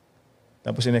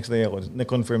 Tapos yung next day ako,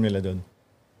 na-confirm nila doon.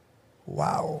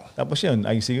 Wow. Tapos yun,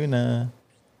 ICU na,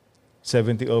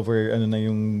 70 over, na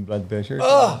yung blood pressure.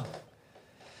 Oh!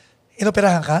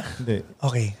 Inoperahan ka? Hindi.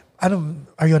 Okay.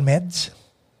 Are you on meds?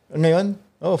 Ngayon?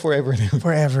 Forever na yun.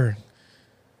 Forever.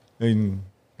 Ayun.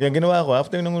 Kaya ginawa ko,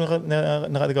 after nung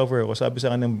naka-recover ako, sabi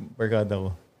sa akin ng barkada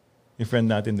ko, yung friend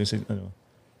natin doon sa,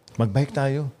 mag-bike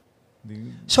tayo.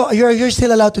 So, you're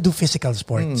still allowed to do physical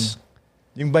sports?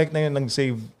 Yung bike na yun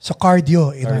nag-save. So,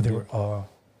 cardio, in other words. Oh.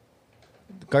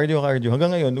 Cardio.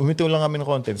 Hanggang ngayon, humito lang kami ng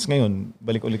contents. Ngayon,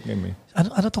 balik ulit kami.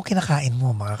 Ano itong kinakain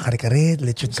mo? Mga kare-kare,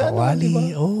 lechon kawali?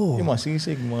 Diba? Oh. Yung mga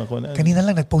sisig, mga kunan. Kanina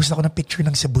lang, nag-post ako ng picture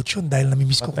ng cebuchon dahil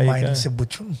namimiss ko kumain ng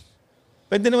cebuchon.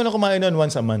 Pwede naman ako kumain nun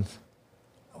once a month.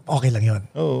 Okay lang yun.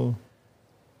 Oo.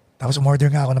 Tapos umorder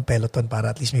nga ako ng Peloton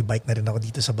para at least may bike na rin ako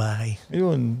dito sa bahay.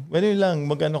 Ayun. Pwede lang,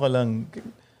 mag-ano ka lang.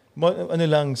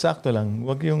 Sakto lang.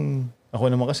 Wag yung... Ako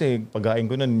naman kasi, pagkain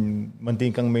ko nun,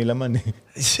 mantikang may laman eh.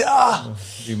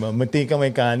 Diba? Mantikang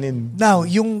may kanin. Now,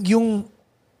 yung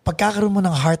pagkakaroon mo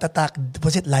ng heart attack,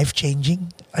 was it life-changing?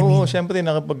 Oo, syempre,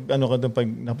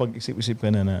 napag-isip-isip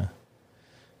ka na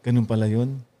ganun pala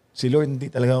yun. Si Lord, hindi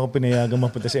talaga ako pinayagang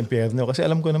mapunta sa impyerno. Kasi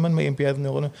alam ko naman may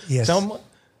impyerno ako. Yes.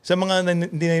 Sa mga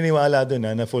hindi naniniwala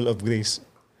doon na full of grace.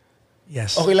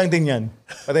 Yes. Okay lang din yan.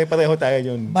 Pareho tayo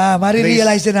yun.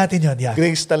 Marirealize din natin yun. Yeah.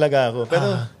 Grace talaga ako.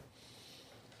 Pero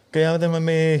Kaya naman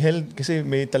may hell kasi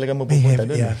may talagang May mapupunta heaven,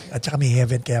 doon. yeah. At saka may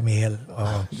heaven, kaya may hell.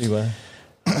 Oh. Di ba?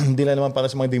 Hindi lang naman para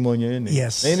sa mga demonyo yun.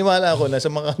 Yes. Naniniwala ako na sa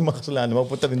mga kasalanan,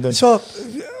 mapupunta rin doon. So,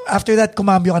 after that,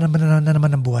 kumambyo ka na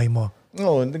naman ng buhay mo.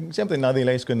 Oo, siyempre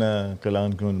na-realize ko na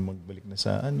kailangan ko magbalik na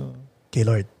sa Kay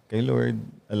Lord. kay Lord.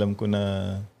 Alam ko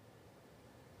na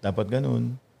dapat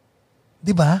ganun.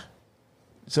 Di ba?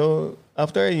 So,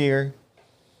 after a year,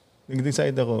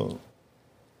 nag-decide ako,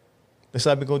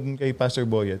 sabi ko dun kay Pastor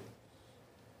Boyet,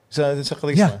 sa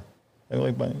Charisma,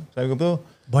 sabi ko, bro,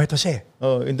 Boy Jose.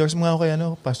 endorse mo nga ako kay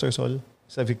Pastor Sol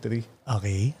sa Victory.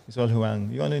 Okay. Sol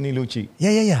Huang. Yung ni Lucci.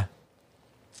 Yeah.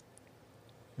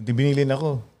 Hindi binilin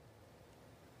ako.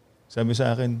 Sabi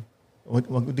sa akin,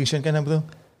 mag-audition ka na, bro.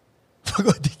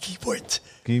 Pag-audition keyboard.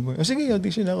 Keyboard. Sige,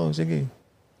 audition ako. Sige.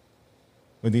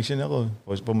 Audition ako.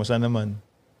 Pumasa naman.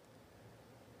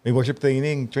 May worship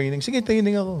training. Sige,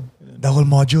 training ako. The whole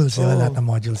modules, diba? Lahat ng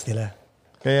modules nila.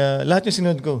 Kaya lahat yung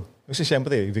sinunod ko. Kasi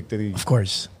siyempre, Victory. Of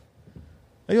course.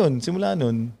 Ayun, simula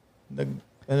nun,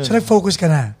 So, nag-focus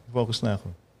ka na. focus na ako.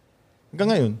 Hanggang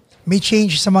ngayon. May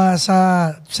change sa mga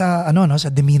sa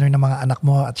demeanor ng mga anak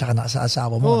mo at saka sa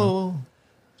asawa mo. Oo. No?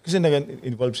 Kasi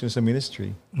nag-involve siya sa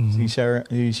ministry. Si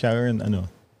Sharon,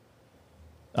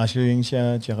 ushering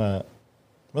siya, tsaka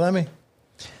marami.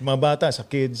 Yung mga bata, sa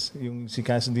kids, yung si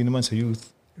Cassidy naman sa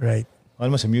youth. Right.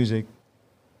 Alam mo, sa music.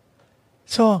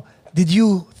 So, did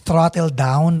you throttle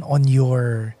down on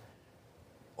your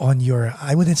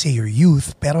I wouldn't say your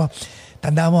youth, pero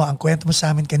tanda mo, ang kwento mo sa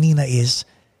amin kanina is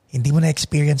hindi mo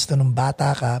na-experience to nung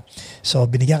bata ka. So,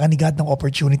 binigyan ka ni God ng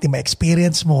opportunity,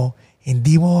 ma-experience mo,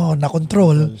 hindi mo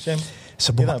na-control.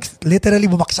 So, literally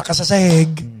bumaksak ka sa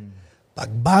sahig.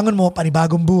 Pagbangon mo,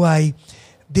 panibagong buhay,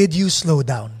 did you slow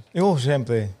down? Oo,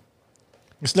 siyempre.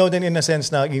 Slow down in a sense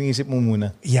na iniisip mo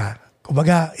muna. Yeah.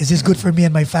 Kumbaga, is this good for me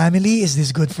and my family? Is this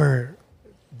good for,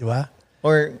 di ba?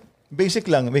 Or,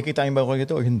 basic lang, may kitain ba ako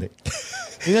ito o hindi?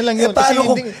 Yun na lang yun.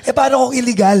 Paano kung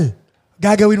illegal?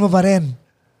 Gagawin mo pa rin?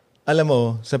 Alam mo,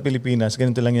 sa Pilipinas,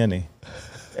 ganito lang yan eh.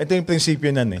 Ito yung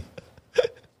prinsipyo nan eh.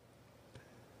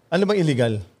 Ano bang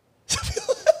illegal?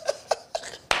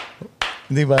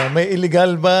 Hindi ba? May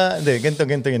illegal ba? Hindi, ganito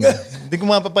yun. Hindi ko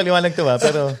mapapaliwanag to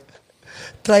pero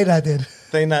Try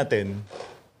natin.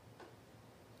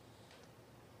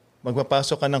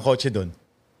 Magpapasok ka ng kotse doon.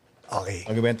 Okay.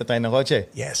 Magbenta tayo ng kotse.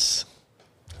 Yes.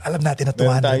 Alam natin na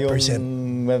 200%.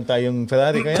 Meron tayong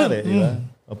Ferrari kaya di ba?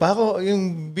 O Paco,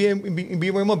 yung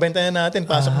Beamer mo, benta na natin,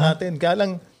 pasok natin. Kaya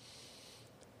lang,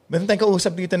 meron tayong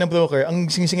kausap dito ng broker, ang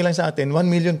sinisingil lang sa atin, 1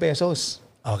 million pesos.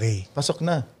 Okay. Pasok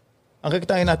na. Ang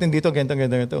kikitain natin dito,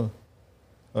 ganito.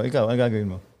 O ikaw, ang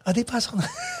gagawin mo? Di pasok na.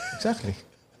 Exactly.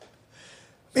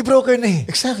 May broker na eh.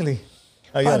 Exactly.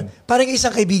 Ayun. Parang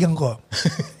isang kaibigan ko.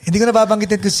 Hindi ko na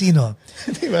babanggitin kung sino.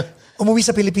 Di ba? Umuwi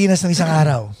sa Pilipinas ng isang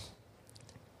araw.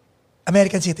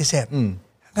 American citizen.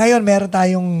 Ngayon, meron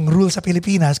tayong rule sa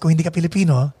Pilipinas, kung hindi ka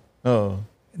Pilipino,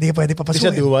 hindi ka pwede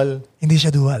papasukin. Hindi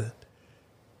siya dual.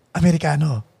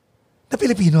 Amerikano. Na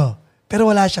Pilipino. Pero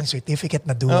wala siyang certificate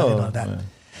na dual and all that.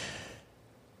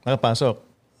 Nakapasok.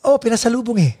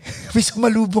 Pinasalubong eh. May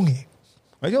sumalubong eh.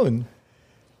 Ayun.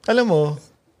 Alam mo,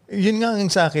 yun nga ang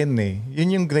sa akin eh.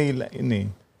 Yun yung gray line eh.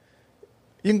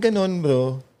 Yung ganun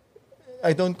bro,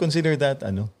 I don't consider that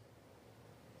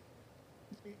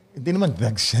hindi naman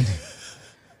drugs yan eh.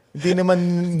 Hindi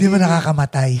naman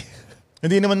nakakamatay.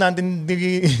 Hindi naman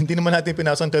natin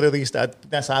pinasang terorista at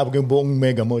pinasabog yung buong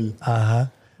mega mall.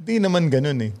 Hindi naman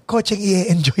ganun eh. Kotseng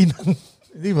i-enjoy ng...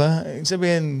 Di ba?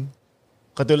 Sabihin,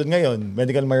 katulad ngayon,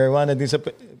 medical marijuana din sa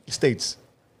States.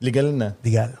 Legal na.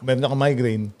 Legal. Meron ako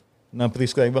migraine na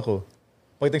prescribe ako.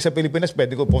 Pagdating sa Pilipinas,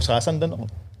 pwede ko pusasan doon ako.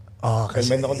 Kasi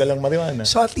meron ako dalang marijuana.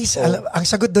 So at least, ang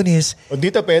sagot doon is...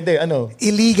 dito pwede,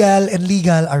 illegal and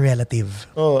legal are relative.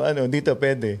 Dito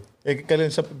pwede.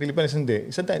 Sa Pilipinas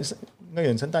hindi. Saan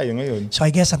tayo ngayon? So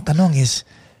I guess ang tanong is,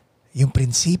 yung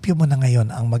prinsipyo mo na ngayon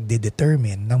ang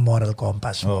magde-determine ng moral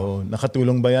compass mo.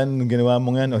 Nakatulong ba yan? Ginawa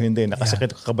mo yan o hindi?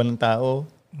 Nakasakit ka ba ng tao?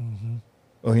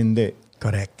 O hindi?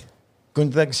 Correct.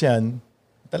 Kung drugs yan,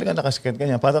 talaga nakasakit ka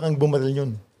niya. Para kang bumaril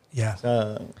yun. Yeah.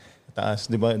 Sa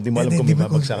taas. Di ba? Hindi mo alam kung may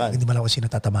babagsakan. Hindi mo alam kung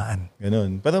sino tatamaan.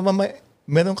 Ganun. Pero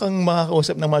meron kang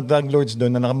makakausap ng mga drug lords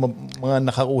doon na mga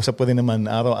nakakausap pa rin naman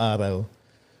araw-araw.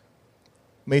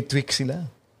 May trick sila.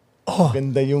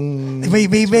 Ganda yung...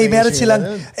 Meron silang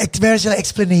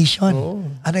explanation.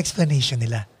 Ano explanation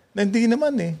nila? Hindi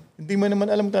naman eh. Hindi mo naman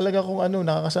alam talaga kung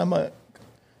nakakasama.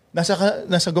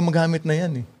 Nasa gumagamit na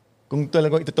yan eh. Kung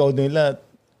talagang itutuod nila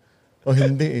o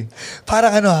hindi eh.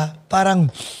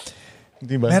 Parang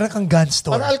diba? Meron kang gun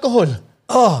store. Parang alcohol.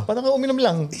 Parang kang uminom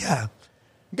lang. Yeah.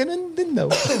 Ganun din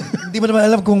daw. Hindi mo naman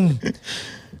alam kung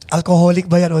alcoholic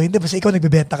ba yan o hindi. Basta ikaw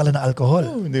nagbebenta ka lang ng alcohol.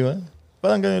 Oo, di ba?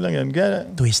 Parang ganun lang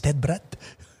yan. Twisted, Brad.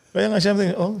 Kaya nga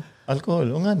siyempre,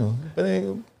 alcohol. O nga no.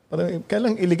 Parang kaya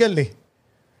lang illegal eh.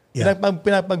 Yeah.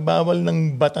 Pinapagbawal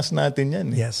ng batas natin yan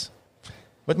eh. Yes.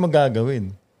 Ba't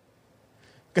magagawin?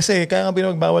 Kasi kaya nga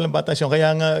pinagbawal ng batas yun,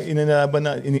 kaya nga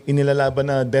inilalaban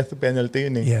na death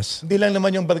penalty yun eh. Yes. Hindi lang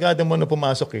naman yung barkada mo na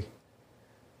pumasok eh.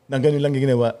 Na ganun lang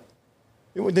ginawa.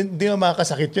 Hindi naman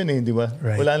makakasakit yun eh, di ba?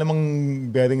 Right. Wala namang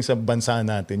bearing sa bansa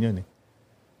natin yun eh.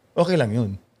 Okay lang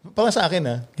yun. Para sa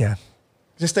akin Yeah.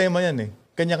 sistema yan eh.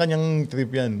 Kanya-kanyang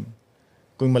trip yan.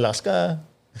 Kung malakas ka,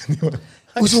 di ba?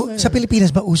 Sa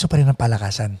Pilipinas ba, uso pa rin ang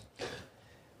palakasan?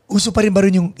 Uso pa rin ba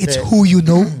rin yung it's who you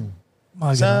know?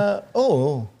 Mga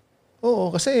ganun? Oo,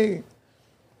 kasi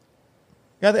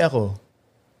yari ako,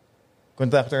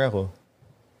 contractor ako.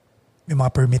 May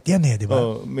mga permit yan eh, di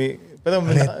ba? Pero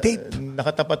Red tape.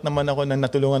 Nakatapat naman ako na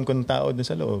natulungan ko ng tao doon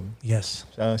sa loob. Yes.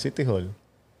 Sa City Hall.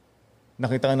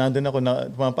 Nakita ka nandun ako na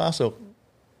pumapasok.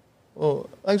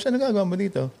 Ayos, ano gagawa mo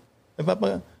dito?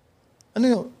 Ano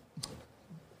yun?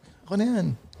 Ako na yan.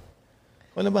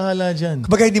 Ako na bahala dyan.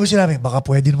 Kumbaga hindi mo sinabi, baka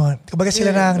pwede naman. Kumbaga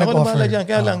sila na ang ako nag-offer. na bahala dyan.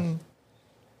 Kaya lang,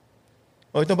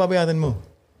 ito babayaran mo.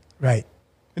 Right.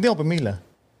 Hindi ako pumila.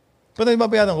 Pero yung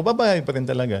babayaran ko, babayad pa rin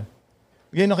talaga.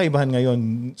 Yan ang kaibahan ngayon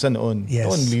sa noon. Yes.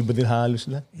 Noon, libre din halos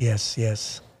lang. Yes.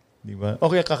 Di ba?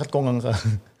 Okay, kakatkongan ka.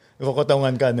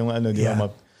 Kukutawan ka ng ano, di ba?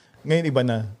 Yeah. Ngayon, iba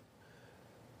na.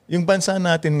 Yung bansa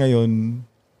natin ngayon,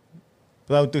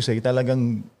 proud to say,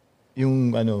 talagang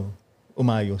yung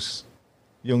umayos.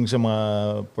 Yung sa mga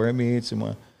permits, yung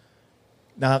mga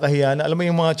nakakahiya na. Alam mo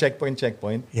yung mga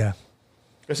checkpoint. Yeah.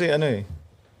 Kasi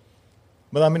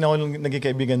marami na ako naging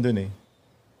kaibigan dun eh.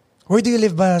 Where do you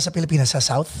live ba sa Pilipinas? Sa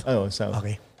South? South.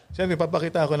 Okay. Siyempre,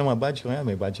 papakita ako ng mga badge ko. Kaya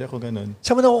may badge ako, ganun.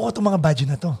 Saan mo nakukuha itong mga badge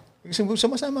na to?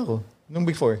 Sumasama ko nung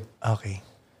before. Okay.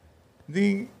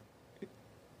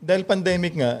 Dahil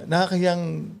pandemic nga,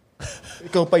 nakakahiyang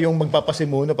ikaw pa yung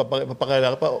magpapasimuno,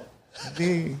 papakala ka pa.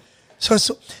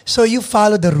 So you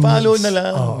follow the rules. Follow na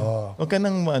lang. Oo. Huwag ka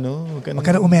nang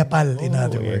umepal, in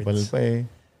other words. Umepal pa eh.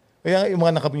 Kaya yung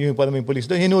mga nakapag-uniform yung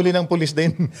police doon, hinuli ng police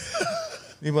din.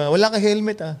 Di ba? Wala ka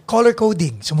helmet Color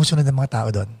coding, sumusunod ng mga tao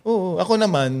doon. Oo. Ako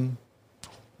naman,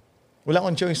 wala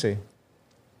akong choice eh.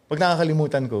 Pag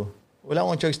nakakalimutan ko, wala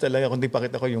akong choice talaga kundi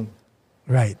pakita ko yung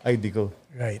ID ko.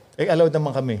 Right. Allowed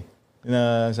naman kami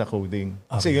na sa coding.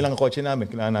 Kasi yun lang ang kotse namin.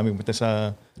 Kailangan namin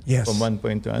punta from one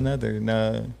point to another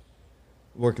na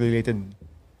work-related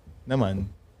naman.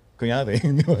 Kunyari.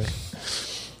 Di ba?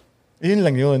 Yun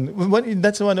lang yun.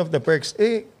 That's one of the perks.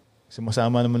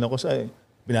 Sumasama naman ako sa...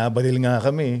 Binabaril nga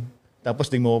kami. Tapos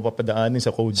di mo papadaanin sa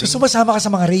coding. So sumasama ka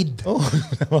sa mga raid?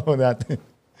 Sumasama ko natin.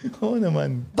 Oo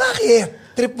naman.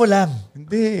 Bakit? Trip mo lang?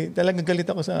 Hindi. Talagang galit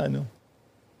ako sa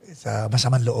Sa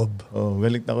masamang loob.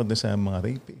 Galit ako doon sa mga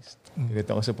rapist. Galit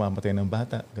ako sa pamamatay ng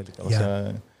bata. Galit ako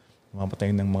sa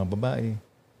pamamatay ng mga babae.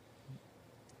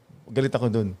 Galit ako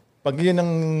doon. Pag yun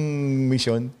ang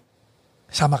mission,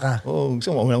 sama ka? Oo.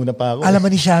 Una pa ako. Alam mo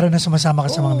ni Sharon na sumasama ka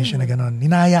sa mga mission na gano'n.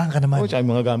 Hinahayaan ka naman. Tsaka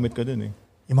yung mga gamit ko doon eh.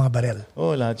 Yung mga barel.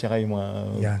 Lahat. Tsaka yung mga...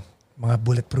 Mga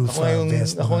bulletproof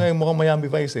vest. Ako ngayon mukhang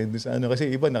Miami Vice eh. Kasi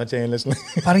iba naka-chainless lang.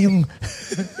 Parang yung...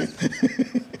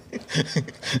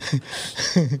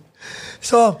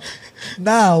 So,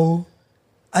 now,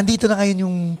 andito na ngayon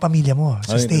yung pamilya mo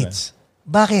sa States.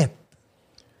 Bakit?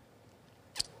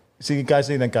 Si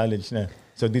Cassidy nag-college na.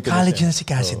 So dito college na si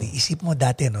Cassidy. Isip mo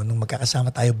dati, nung magkakasama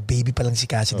tayo, baby pa lang si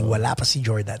Cassidy, wala pa si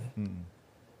Jordan.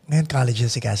 Ngayon college na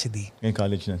si Cassidy. Ngayon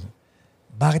college na.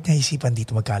 Bakit niya isipan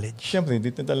dito mag-college? Siyempre,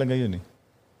 dito talaga yun eh.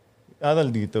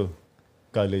 Aral dito.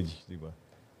 College, di ba?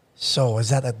 So,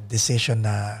 was that a decision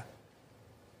na...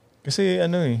 Kasi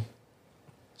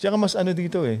Tsaka mas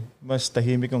dito eh. Mas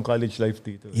tahimik yung college life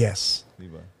dito. Yes. Di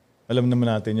ba? Alam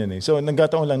naman natin yan eh. So,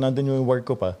 nagkataon lang, nandun yung work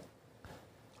ko pa.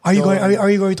 Are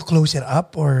you going to close it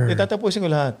up or... Tatapusin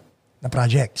ko lahat. Na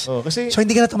projects? Kasi... So,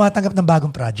 hindi ka na tumatanggap ng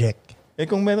bagong project?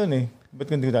 Kung meron ba't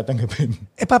ko hindi ko tatanggapin?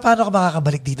 Paano ka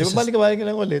makakabalik dito? Balik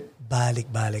lang ulit. Balik,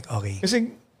 okay.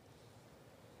 Kasi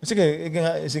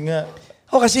nga.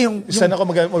 Kasi yung saan ako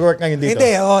mag-work ngayon dito?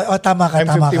 Hindi, tama ka.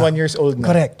 I'm 51 years old na.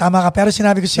 Correct, tama ka. Pero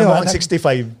sinabi ko sa'yo. I'm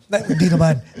 65. Hindi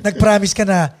naman. Nag-promise ka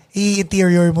na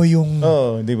i-interior mo yung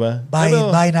di ba?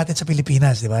 Bahay natin sa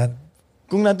Pilipinas, di ba?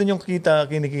 Kung nandun yung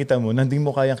kinikita mo, hindi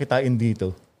mo kayang kitain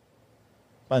dito,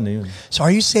 paano yun? So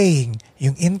are you saying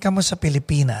yung income mo sa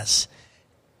Pilipinas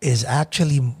is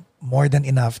actually more than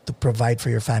enough to provide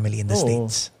for your family in the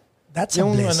States? That's a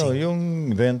blessing. Yung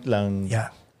rent lang.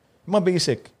 Yeah. Mga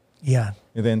basic. Yeah.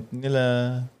 Rent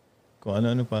nila, kung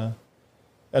ano-ano pa.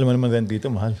 Alam mo naman rent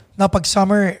dito, mahal. Now, pag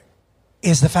summer,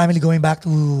 is the family going back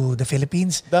to the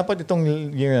Philippines? Dapat itong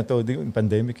year na to,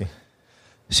 pandemic eh.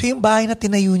 So yung bahay na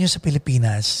tinayo nyo sa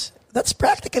Pilipinas, that's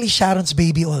practically Sharon's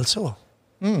baby also.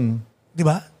 Di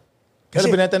ba?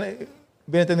 Kasi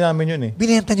binenta namin yun eh.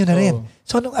 Binenta nyo na rin. Oo.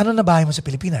 So ano na bahay mo sa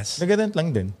Pilipinas? Nag-rent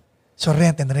lang din. So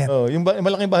rent and rent. Oh, yung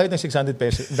malaking bahay ng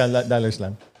 $600 dollars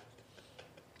lang.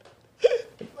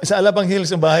 Sa Alabang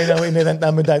Hills, yung bahay na inirent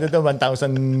namin dati ito,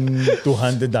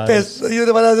 $1,200. Peso, yun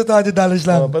naman $200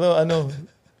 lang. Oh, pero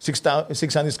 600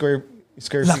 square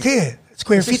feet. Laki.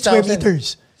 Square feet, square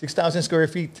meters. 6,000 square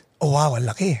feet. Oh wow, ang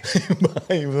laki.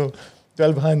 Bahay bro.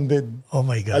 1,200. Oh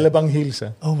my God. Alabang Hills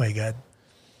Oh my God.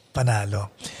 Panalo.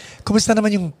 Kumusta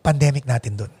naman yung pandemic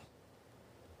natin doon?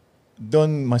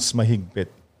 Doon mas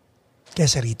mahigpit.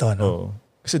 Kesa rito, no? Oo.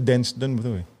 Kasi dense doon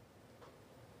bro eh.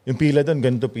 Yung pila doon,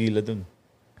 ganito pila doon.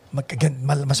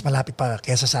 Mas malapit pa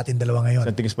kesa sa atin dalawa ngayon.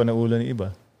 Sa tingis pa ng ulo ng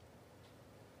iba.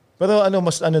 Pero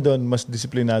mas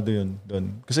disiplinado yun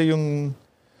doon. Kasi yung,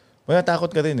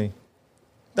 takot ka rin eh.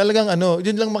 Talagang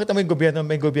yun lang makita mo yung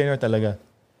may gobyerno talaga.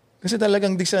 Kasi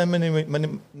talagang di sa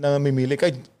namimili.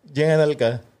 Kahit general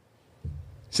ka,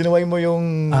 sinaway mo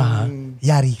yung...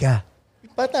 Yari ka.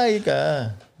 Patay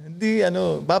ka. Hindi,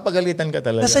 papagalitan ka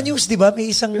talaga. Nasa news, di ba?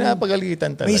 May isang...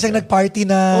 Pinapagalitan talaga. May isang nagparty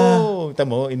na...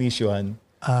 Tamo, inisyuhan.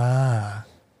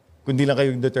 Kundi lang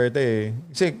kayo Duterte eh.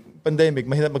 Kasi pandemic,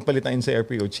 mahirap magpalit ng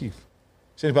NCRPO chief.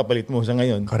 Kasi papalit mo sa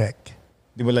ngayon. Correct.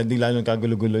 Di lalong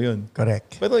kagulo-gulo yun.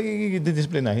 Correct. Pero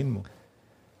i-disciplinahin mo.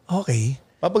 Okay.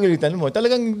 Papagalitan mo.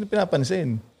 Talagang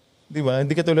pinapansin. Di ba?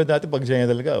 Hindi ka tulad dati pag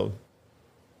general ka.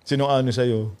 Sinong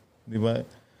sa'yo. Di ba?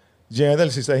 General,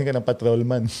 sisahin ka ng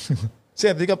patrolman.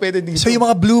 Sir, di ka pwede dito. So yung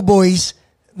mga blue boys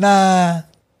na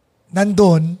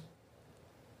nandun,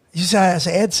 yung sa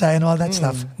EDSA and all that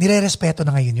stuff, nire-respeto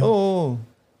na ngayon yun? Oo.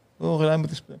 Kailangan mo.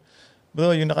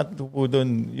 Bro, yung nakatupo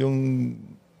doon,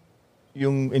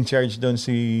 yung in charge doon,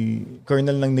 si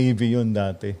Colonel ng Navy yun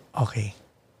dati. Okay.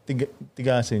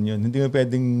 Tigasin yun. Hindi mo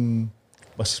pwedeng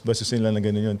basusin lang na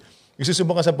gano'n yun.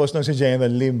 Isusubong ka sa boss nung si General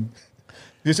Lim.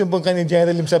 Isusubong ka ni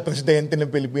General Lim sa presidente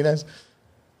ng Pilipinas.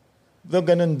 Bro,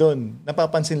 ganun doon.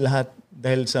 Napapansin lahat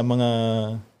dahil sa mga...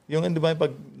 Yung, di ba,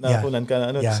 pag nakunan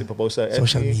ka, si Paco sa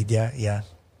social media, yeah.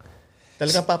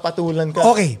 Talagang papatulan ka.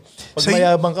 Okay. Pag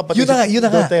mayabang ka, pati yun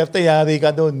na nga. Duterte, yari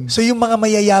ka doon. So yung mga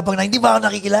mayayabang na, hindi ba ako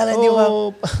nakikilala?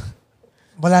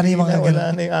 Wala na yung mga ganun.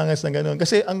 Wala na yung angas na ganun.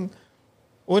 Kasi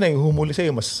yung humuli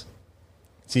sa'yo, mas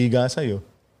siga sa'yo.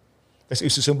 Kasi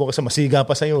isusumbo ka sa masiga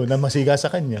pa sa'yo, na masiga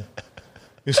sa kanya.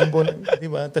 Isusumbo,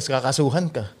 di ba? Tapos kakasuhan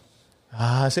ka.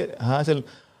 Hassle.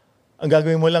 Ang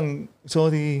gagawin mo lang,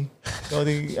 sorry,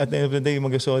 at the end of the day,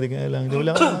 mag-sorry ka na lang.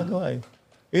 Wala kang magagawa eh.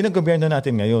 Yun ang gobyerno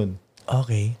natin ngayon.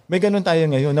 Okay. May ganun tayo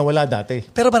ngayon na wala dati.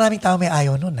 Pero maraming tao may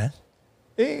ayaw nun, ha?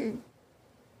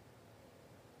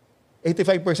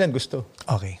 85% gusto.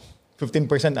 Okay.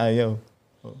 15% ayaw.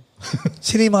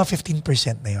 Sino yung mga 15%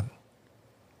 na yun?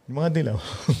 Yung mga dilaw.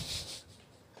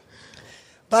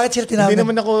 Bakit sila tinawag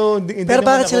Pero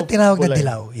bakit sila tinawag na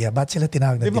dilaw? Yeah, bakit sila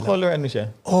tinawag na dilaw? Di ba color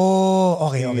siya? Oh,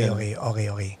 okay.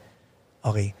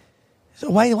 Okay.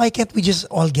 So why can't we just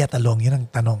all get along? Yun ang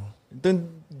tanong.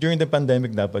 During the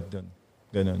pandemic dapat dun.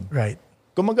 Ganun. Right.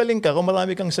 Kung magaling ka, kung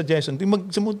marami kang suggestion,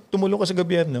 tumulong ka sa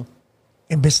gobyerno.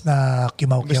 Imbes na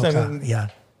kimaw-kiyaw ka.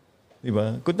 Yeah. Di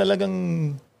ba? Kung talagang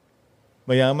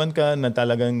mayaman ka, na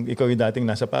talagang ikaw yung dating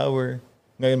nasa power,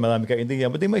 ngayon marami ka idea,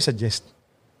 ba't di may suggest?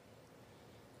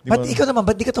 Ba't ikaw naman,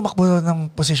 ba't di ka tumakbo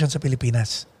ng posisyon sa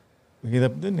Pilipinas?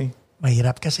 Mahirap dun eh.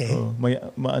 Mahirap kasi.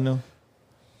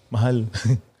 Mahal.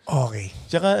 Okay.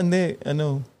 Tsaka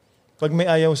pag may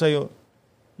ayaw sa'yo,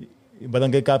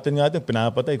 barangay captain nga ito,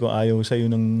 pinapatay kung ayaw sa'yo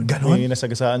ng may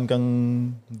nasagasaan kang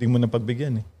hindi mo nang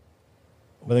pagbigyan eh.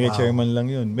 Barangay chairman lang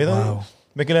yun.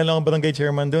 May kilala akong barangay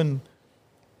chairman dun.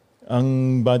 Ang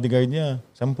bodyguard niya,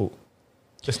 10.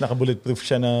 Tapos naka-bulletproof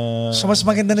siya na... So mas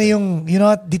maganda na yung,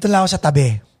 dito lang ako sa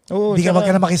tabi. Oo, Hindi ka wag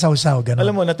ka na makisawsaw. Ganun.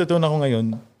 Alam mo, natutunan ko ngayon,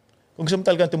 kung gusto mo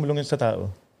talaga tumulong sa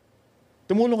tao,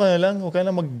 tumulong ka na lang, huwag ka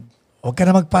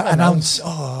na magpa-announce.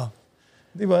 Oo.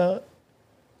 Di ba?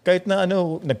 Kahit na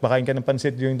nagpakain ka ng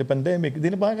pansit during the pandemic,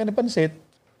 hindi napakain ka ng pansit.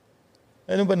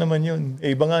 Ano ba naman yun?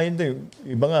 Iba nga hindi.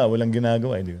 Iba nga, walang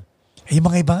ginagawa. Di ba? Yung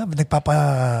mga iba,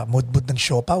 nagpapa-mood-mood ng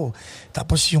siopaw.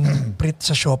 Tapos yung print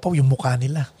sa siopaw, yung mukha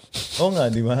nila. Oo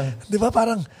nga, di ba? Di ba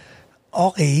parang,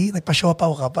 okay,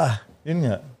 nagpa-siopaw ka pa. Yun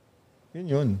nga.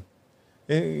 Yun.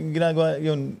 Ginagawa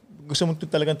yun. Gusto mo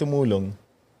talagang tumulong.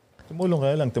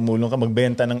 Tumulong ka,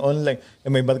 magbenta ng online.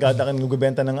 May barkada ka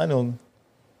nagbebenta ng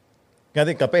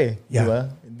Ngati, kape. Yeah. Di ba?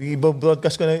 Di ba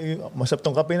broadcast ko na, masap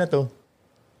tong kape na to.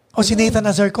 O si Nathan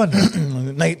Azarcon.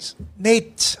 Nights.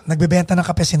 Nate, nagbebenta ng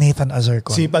kape si Nathan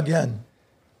Azarcon. Sipag yan.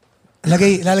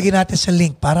 Lalagay natin sa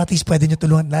link para at least pwede nyo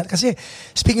tulungan. Kasi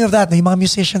speaking of that, yung mga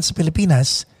musicians sa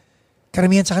Pilipinas,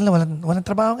 karamihan sa kanila walang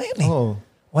trabaho ngayon eh. Oo.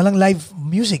 Walang live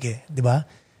music eh, di ba?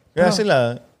 Kaya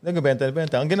sila,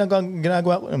 nagbebenta. Ang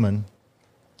ginagawa ko naman,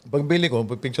 pagbili ko,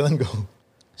 pagpicturean ko,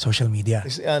 social media.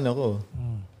 is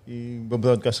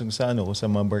i-broadcast ko sa sa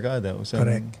mga barkada o sa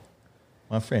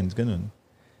mga friends, ganun.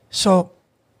 So,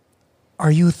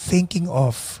 are you thinking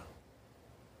of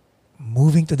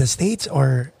moving to the States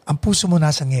or ang puso mo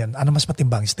nasan ngayon? Ano mas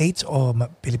matimbang, States o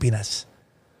Pilipinas?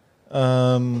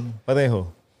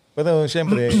 Pareho. Pero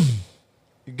siyempre,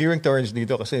 gearing towards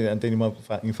dito kasi antin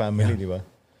yung family, di ba?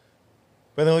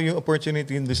 Pero yung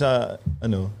opportunity doon sa,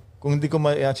 kung hindi ko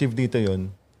ma-achieve dito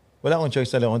yon, wala akong choice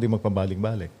talaga kung hindi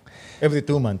magpabalik-balik. Every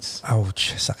 2 months.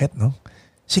 Ouch, sakit no?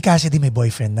 Si Cassidy may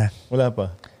boyfriend na. Wala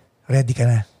pa. Ready ka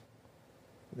na?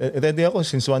 Ready ako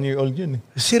since 1-year-old yun eh.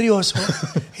 Seryoso?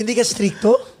 Hindi ka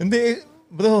stricto? Hindi,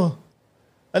 bro.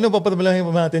 Ano pa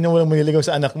problema natin yung walang maliligaw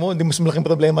sa anak mo? Hindi mas malaking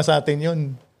problema sa atin yun.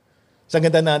 Sa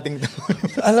ganda nating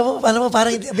alam mo,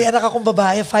 parang may anak akong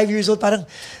babae, 5 years old, parang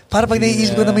pag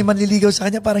naiisip ko na may manliligaw sa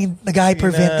kanya, parang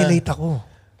nag-hyperventilate ako.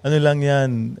 Ano lang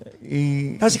yan.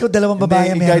 Tapos ikaw, 2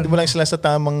 babae. I-guide mo lang sila sa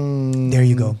tamang... There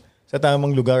you go. Sa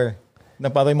tamang lugar. Na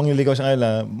parang yung mangliligaw sa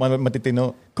kanila,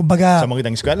 matitino. Kumbaga, sa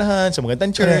magandang eskwelahan, sa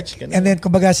magandang church. And then,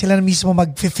 kumbaga, sila na mismo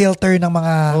mag-filter ng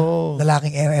mga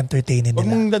lalaking entertainin nila. Huwag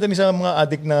mong dadali sa mga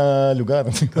addict na lugar.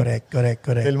 Correct.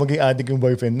 Dahil maging addict yung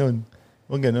boyfriend nun.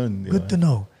 Huwag ganun. Good to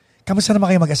know. Kamusta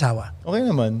naman kayo mag-asawa? Okay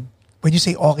naman. When you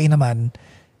say okay naman,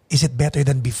 is it better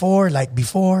than before, like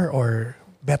before, or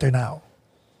better now?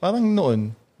 Parang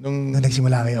noon. Nung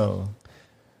nagsimula kayo?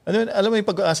 Alam mo yung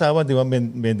pag-aasawa, di ba,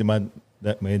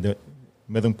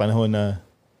 merong panahon na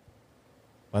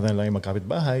parang lang yung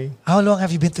magkapit-bahay. How long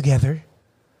have you been together?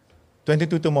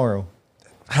 22 tomorrow.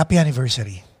 Happy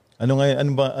anniversary. Ano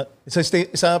ba?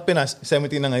 Sa Pinas,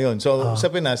 17 na ngayon. So,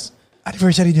 sa Pinas,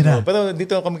 anniversary nyo na? Pero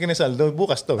dito kami kinasal.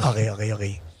 Bukas to. Okay.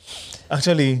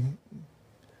 Actually,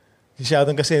 si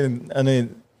Sharon kasi,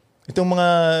 itong mga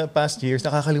past years,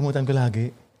 nakakalimutan ko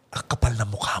lagi. Kapal na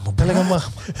mukha mo ba? Talagang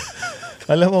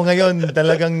alam mo, ngayon,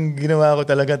 talagang ginawa ko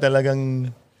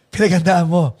talagang pinagandaan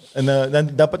mo?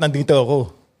 Dapat nandito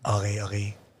ako.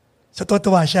 Okay. So,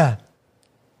 tutuwa siya?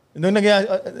 Nung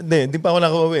hindi pa ako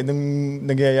nakauwi. Nung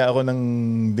nagyaya ako ng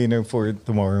dinner for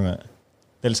tomorrow nga.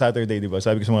 Till Saturday, di ba?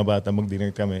 Sabi ko sa mga bata,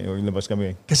 mag-dinner kami o ilabas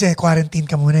kami. Kasi quarantine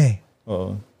ka muna eh.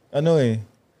 Oo.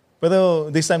 Pero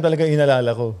this time talaga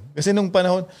inalala ko. Kasi nung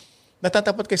panahon,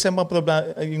 natatapat kayo sa mga problema,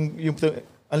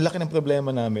 ang laki ng problema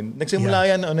namin. Nagsimula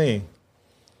yan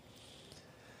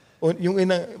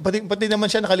pati naman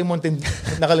siya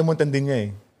nakalimutan din niya eh.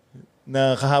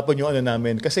 Na kahapon yung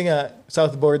namin. Kasi nga,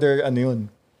 South Border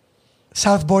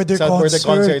South Border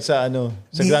concert sa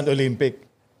Grand Olympic.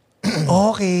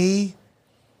 Okay.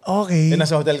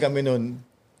 Nasa hotel kami nun.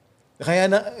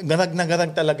 Kaya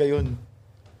nagarag talaga yun.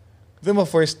 Doon mo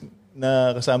first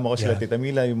na kasama ko sila Tita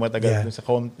Mila, yung mga taga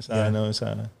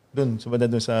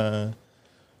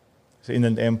sa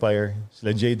Inland Empire, sila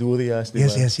Jay Durias, di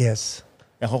ba? Yes.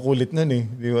 Ako kulit nun eh.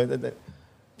 Di ba?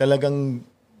 Talagang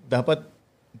dapat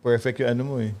perfect yung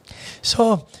mo eh.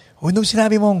 So, nung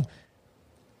sinabi mong,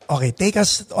 okay, take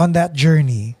us on that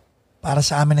journey para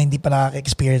sa amin na hindi pa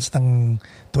nakaka-experience ng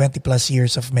 20 plus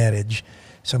years of marriage.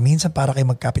 So, minsan para kayo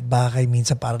magkapit-bahay,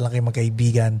 minsan para lang kayo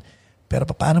magkaibigan. Pero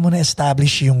paano mo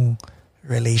na-establish yung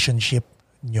relationship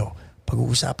nyo?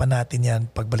 Pag-uusapan natin yan,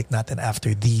 pagbalik natin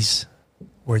after these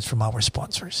words from our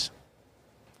sponsors.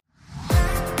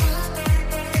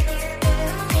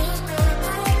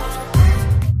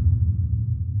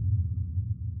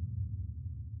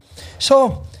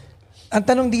 So, ang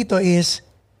tanong dito is,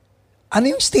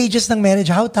 ano yung stages ng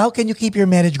marriage? How can you keep your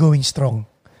marriage going strong?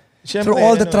 Siyempre, through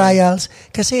all the trials?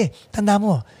 Kasi, tanda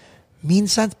mo,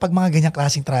 minsan pag mga ganyang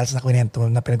klaseng trials na kwento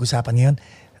na pinag-usapan ngayon,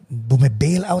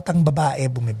 bumibail out ang babae,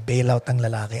 bumibail out ang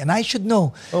lalaki. And I should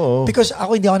know. Oo. Because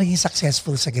ako hindi ako naging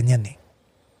successful sa ganyan eh.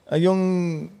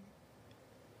 Yung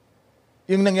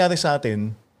nangyari sa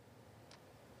atin,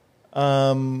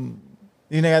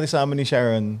 yung nangyari sa amin ni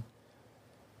Sharon,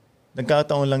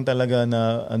 nagkataon lang talaga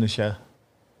na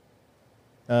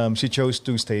she chose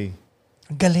to stay.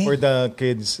 Galing. For the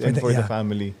kids and for the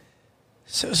family.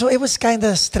 So it was kind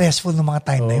of stressful ng mga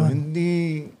time na yun. Hindi.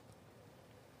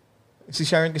 Si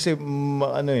Sharon kasi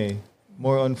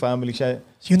more on family siya.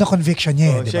 So yun na conviction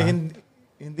niya siya diba?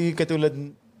 hindi katulad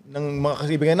ng mga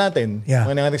kaibigan natin. Yeah.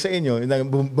 Mga nangyari sa inyo,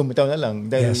 bumitaw na lang.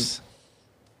 Dahil, yes.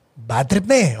 Bad trip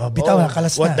na eh. Bitaw na,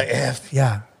 kalas what na. the F?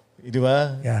 Yeah. Di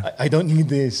ba? Yeah. I don't need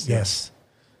this. Yes.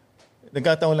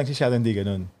 Nagkataon lang si Sharon, hindi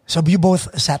ganun. So you both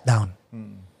sat down.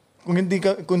 Kung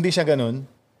hindi siya ganun,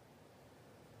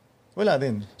 wala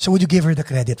din. So would you give her the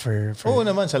credit for Oo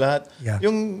naman, sa lahat. Yeah.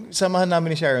 Yung samahan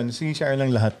namin ni Sharon, si Sharon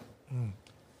lang lahat.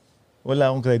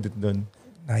 Wala akong credit doon.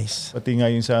 Nice. Pati nga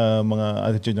yung sa mga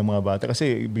attitude ng mga bata.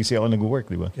 Kasi busy ako nag-work,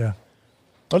 di ba? Yeah.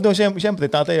 Although,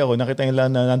 siyempre, tatay ako, nakita nila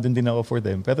na nandun din ako for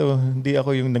them. Pero hindi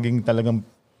ako yung naging talagang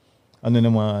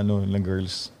ng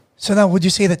girls. So now, would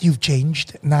you say that you've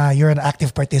changed? Na you're an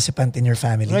active participant in your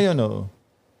family? Ngayon, oo.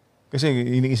 Kasi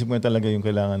iniisip ko na talaga yung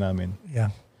kailangan namin.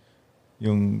 Yeah.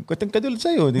 Yung katulad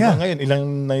sa'yo, di ba? Yeah. Ngayon, ilang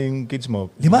na yung kids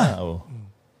mo? 5. Oo.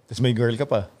 Tapos may girl ka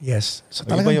pa. Yes. So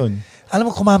Ano ba yun? Alam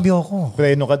mo, kumambyo ako.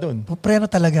 Preno ka dun. Preno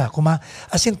talaga.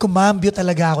 As in, kumambyo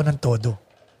talaga ako ng todo.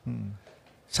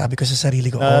 Sabi ko sa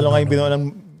sarili ko, Naalala nga yung binawa ng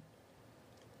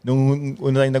nung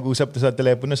una tayong nag-usap sa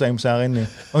telepono, sabi mo sa akin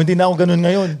hindi na ako ganun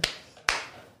ngayon.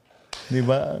 Di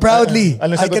ba? Proudly,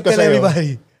 Ano I sagot can ko tell sa'yo?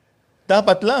 everybody.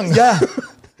 Dapat lang. Yeah.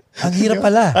 Ang hirap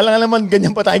pala. Alam naman,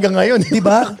 ganyan pa tayo hanggang ngayon. Di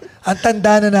ba? Ang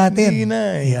tanda na natin. Hindi na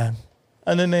eh. Yeah.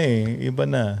 Ano na eh, iba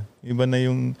na. Iba na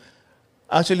yung...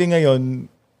 Actually ngayon,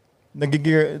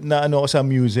 nagigir na ako sa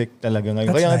music talaga ngayon.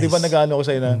 That's Kaya nice. di ba nag-ano ako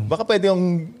sa'yo na, baka pwede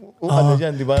yung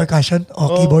dyan, di ba? Percussion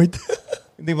o keyboard.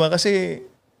 Di ba? Kasi,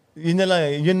 yun na lang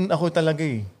eh. Yun ako talaga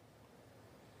eh.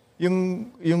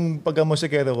 Yung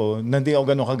pagka-musikero ko, hindi ako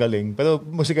gano'ng kagaling. Pero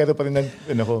musikero pa rin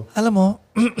ako. Alam mo,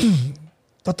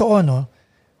 totoo, no?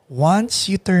 Once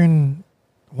you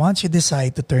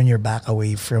decide to turn your back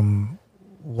away from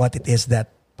what it is that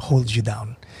holds you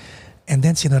down, and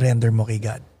then sinurrender mo kay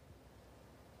God,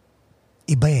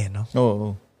 iba eh, no?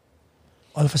 Oo.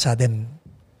 All of a sudden,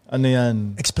 Ano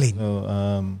yan? explain.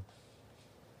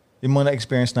 Yung mga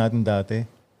na-experience natin dati,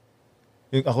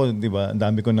 yung ako, di ba, ang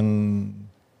dami ko ng,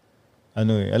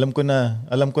 alam ko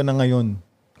na ngayon,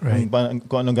 Right.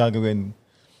 kung anong gagawin.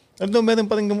 Meron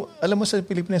pa rin, alam mo sa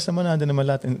Pilipinas naman, nandun naman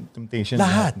lahat ng temptation.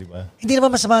 Lahat. Di ba? Hindi naman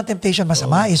masama ang temptation.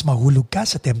 Masama is mahulog ka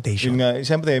sa temptation. Yun nga,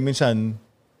 siyempre, minsan,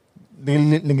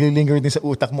 naglilinger din sa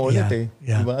utak mo ulit Yeah, eh.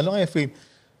 yeah. Di ba? Ano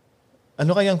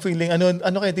kaya ang feeling?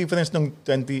 Ano kaya difference nung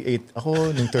 28 ako,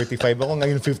 nung 35 ako,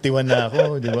 ngayon 51 na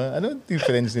ako, di ba? Ano ang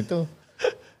difference nito?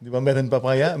 Di ba? Meron pa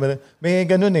kaya? May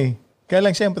ganun eh. Kaya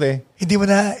lang siyempre, Hindi mo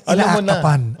na alam mo na.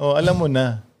 ina-actapan. Alam mo na.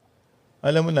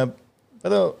 Alam mo na.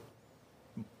 Pero,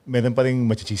 meron pa rin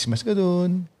machichismas ka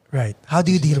doon. Right. How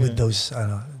do you deal with those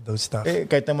stuff?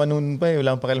 Kahit naman noon pa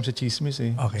wala akong pakialam sa chismis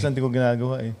eh. Okay. Kasi hindi ko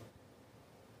ginagawa eh.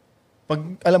 Pag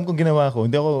alam kong ginawa ko,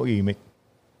 hindi ako iimik.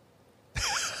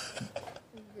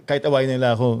 Kahit awayin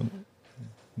nila ako,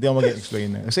 hindi ako mag-explain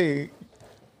na. Kasi,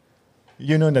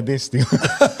 you know na this. Di ba?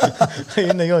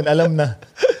 Ayun na yun. Alam na.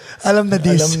 Alam na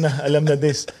this. Alam na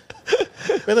this.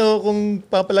 Pero kung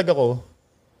papalag ako,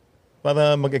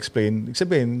 para mag-explain,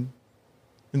 sabihin,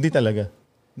 hindi talaga.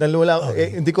 Dahil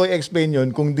hindi ko i-explain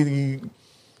yun kung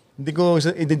hindi ko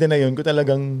i-deny yun kung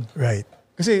talagang... Right.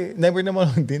 Kasi never naman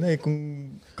ako deny.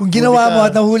 Kung ginawa mo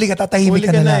at nahuli ka, tatahimik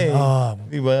ka na lang. Eh. Oh.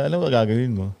 Diba? Alam mo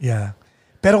gagawin mo. Yeah.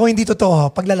 Pero kung hindi totoo,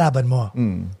 paglalaban mo.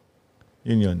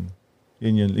 Yun.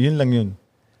 Yun lang yun.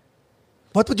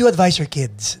 What would you advise your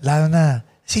kids? Lalo na,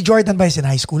 si Jordan ba is in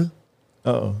high school?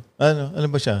 Oo. Ano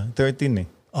ba siya? 13 eh.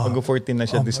 Mag-14 na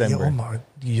siya December.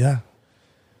 Yeah.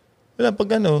 Wala, pag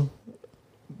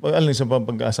sa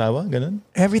pag-asawa, ganun.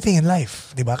 Everything in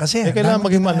life, di ba? Kasi kailangan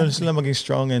maging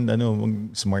strong and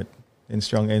smart and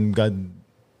strong and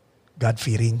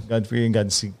God-fearing,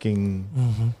 God-seeking,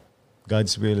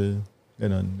 God's will,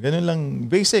 ganun. Ganun lang,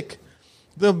 basic.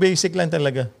 Ito, basic lang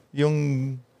talaga. Yung,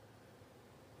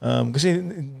 kasi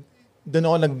doon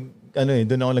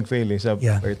ako nag-fail sa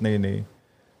part na yun eh.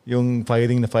 Yung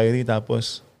fiery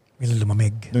tapos may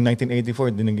lumamig. Noong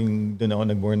 1984, doon ako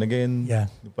nag-born again.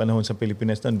 Yeah. Yung panahon sa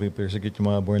Pilipinas doon, persecute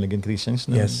yung mga born again Christians.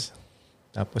 Noon. Yes.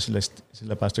 Tapos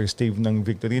sila Pastor Steve ng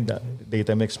Victory,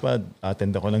 Daytime Expad.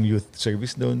 Attend ako ng youth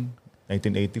service doon,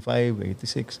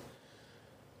 1985, 86.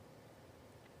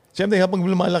 Siyempre, habang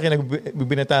lumalaki,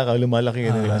 nagbibinata ka, lumalaki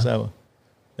ka ng asawa.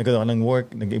 Nagkaroon ka ng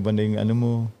work, nag-iba na yung ano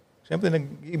mo. Siyempre,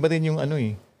 nag-iba din yung ano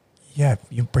eh. Yeah,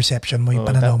 yung perception mo, yung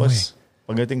pananaw mo eh.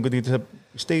 Pagdating ko dito sa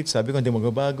States, sabi ko, hindi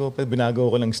magbabago. Pero binago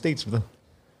ko ng States.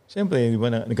 Siyempre, di ba,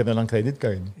 nagkaroon ng credit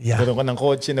card. Yeah. Nagkaroon ka ng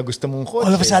kotse na gusto mong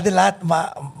kotse. All of a sudden, lahat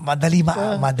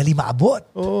madali maabot.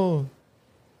 Oo.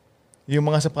 Yung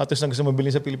mga sapatos na gusto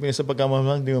mabili sa Pilipinas sa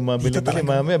pagkamamahal, hindi mo mabili.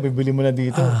 Mamaya, bibili mo na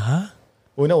dito.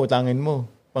 Una, utangin mo.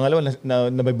 Pangalawa,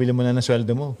 nabibili mo na ng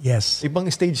sweldo mo. Yes.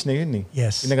 Ibang stage na yun eh.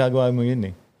 Yes. Pinagagawa mo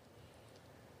yun eh.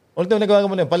 Although nagawa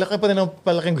mo na, palaki pa rin ang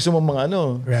palaki gusto mong mga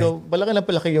ano. Right. So,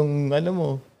 palaki yung ano mo.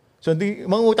 So,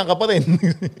 mangungutang ka pa rin.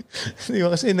 Di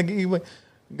ba? Kasi nag-iiba.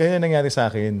 Ganyan nangyari sa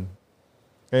akin.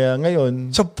 Kaya ngayon...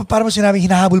 So, parang mo sinabi,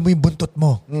 hinahabol mo yung buntot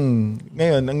mo.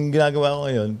 Ngayon, ang ginagawa ko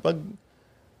ngayon,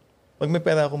 pag may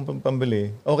pera akong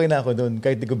pambili, okay na ako doon,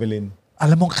 kahit di ko bilhin.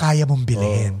 Alam mong kaya mong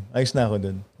bilhin. Ayos na ako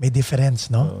doon. May difference,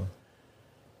 no?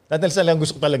 Dahil sa lang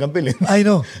gusto ko talagang bilhin. I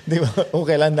know. Di ba? Kung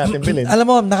kailan natin bilhin. Alam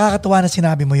mo, nakakatuwa na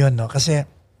sinabi mo yun, no? Kasi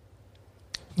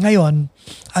ngayon,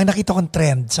 ang nakita kong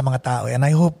trend sa mga tao, and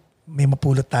I hope may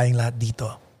mapulot tayong lahat dito,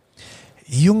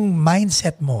 yung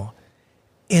mindset mo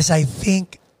is, I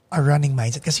think, a running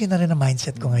mindset. Kasi yun na rin ang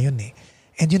mindset ko ngayon eh.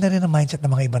 And yun na rin ang mindset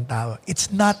ng mga ibang tao. It's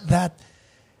not that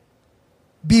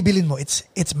bibilin mo. It's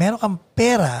meron kang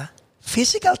pera,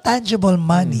 physical, tangible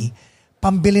money,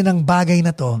 pambili ng bagay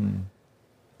na to,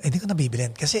 hindi ko na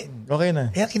bibilin. Kasi, okay na.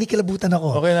 Kaya kinikilabutan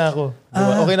ako. Okay na ako.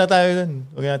 Diba? Okay na tayo dun.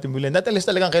 Okay natin bilhin. At least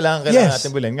talagang kailangan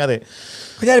natin bilhin.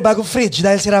 Kunyari, bagong fridge,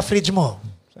 dahil sira fridge mo.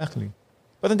 Exactly.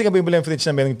 Ba't hindi ka bibili ang fridge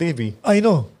na merong TV? I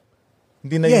know.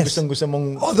 Hindi na yung gusto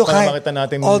mong makita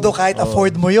natin. Although kahit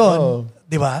afford mo yun,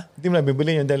 di ba? Hindi mo na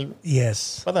bibili yun dahil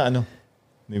para ano.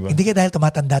 Di ba? Hindi ka dahil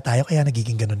tumatanda tayo kaya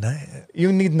nagiging ganun na.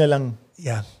 Yung need na lang.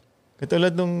 Yeah.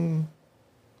 Katulad nung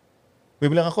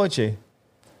bibili ka kotse,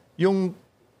 yung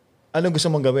anong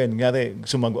gusto mong gawin? Ngayari,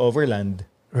 gusto mag-overland.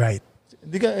 Right.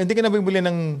 Hindi ka na bibili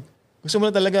ng, gusto mo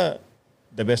na talaga,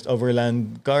 the best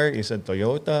overland car is a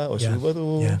Toyota o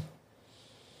Subaru. Yeah.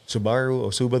 Subaru o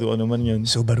Subaru, ano man yun.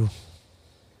 Subaru.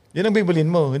 Yan ang bibilin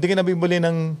mo. Hindi ka na bibili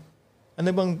ng, ano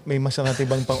bang, may masarati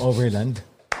bang pang overland?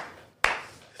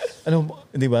 Ano,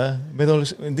 di ba?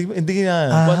 Hindi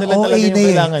na. Kung ano lang talaga yung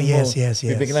kailangan mo. Yes.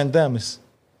 Bibig ng dams.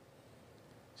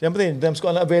 Siyempre, dams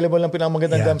ko, available lang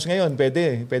pinakamagandang dams ngayon.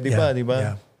 Pwede pa, di ba?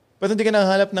 Yeah. Pero hindi ka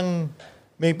nakahanap ng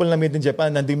maple na made in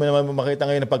Japan na hindi mo naman makita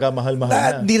ngayon na pagkamahal-mahal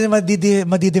na. Hindi na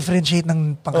madi-differentiate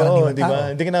ng pangkaraniwan tao. Diba?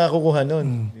 Hindi ka nakakukuha nun.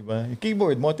 Diba? Yung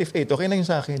keyboard, Motif 8, okay na yun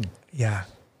sa akin. Yeah.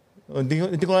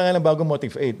 Hindi ko kailangan ng bagong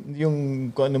Motif 8. Yung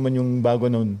kung ano man yung bago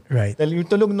nun. Right. Dahil yung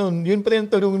tunog nun, yun pa rin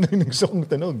yung tunog na gusto kong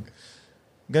tunog.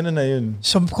 Ganun na yun.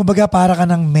 So, kumbaga para ka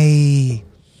ng may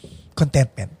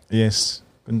contentment. Yes.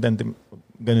 Contentment.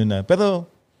 Ganun na. Pero,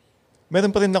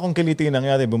 meron pa rin akong kiliti na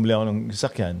nangyari. Bumili ako ng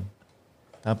sasakyan.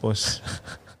 Tapos,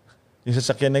 yung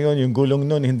sasakyan na yun, yung gulong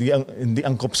nun, hindi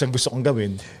angkop sa gusto kong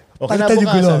gawin. O palitan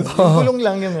yung gulong. Yung gulong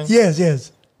lang yun.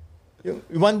 Yes. Yung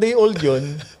one day old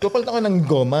yun, kapalitan ko ng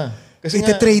goma. Kasi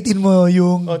ite-trade in mo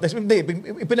yung... Tapos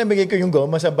ipinamigay ko yung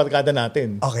goma sa barkada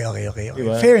natin. Okay.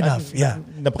 Diba? Fair enough, yeah.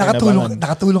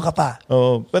 Nakatulong ka pa.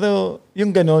 Pero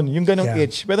yung ganong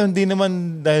itch. Pero hindi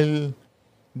naman dahil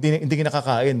hindi ka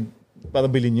nakakain para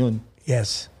bilhin yun.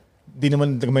 Yes. Hindi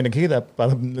naman may naghirap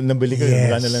para nabili ko yun.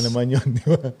 Wala na lang naman yun. Di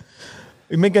ba?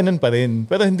 May ganun pa rin.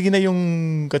 Pero hindi na yung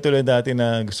katulad dati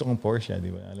na gusto kong Porsche.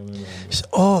 Di ba? Alam mo naman.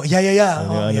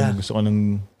 Yeah. Gusto ko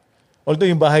ng... Although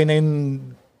yung bahay na yun,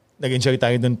 nag-enjoy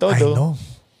tayo doon todo. I know.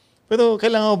 Pero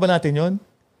kailangan ba natin yun?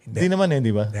 Hindi naman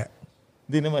di ba?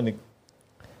 Hindi naman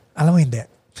Alam mo, hindi.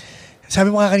 Sabi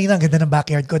mo nga kanina, ang ganda ng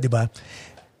backyard ko, di ba?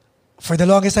 For the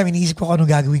longest time, iniisip ko kung anong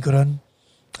gagawin ko ron.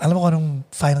 Alam mo kung anong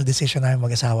final decision namin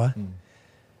mag-asawa?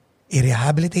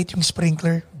 I-rehabilitate yung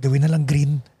sprinkler, gawin na lang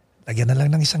green, lagyan na lang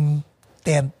ng isang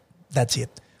tent, that's it.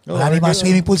 Wala na yung mga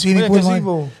swimming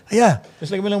pool. Yeah.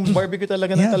 Just like mo lang barbecue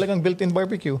talaga na talagang built-in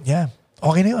barbecue. Yeah.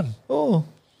 Okay na yun. Oo.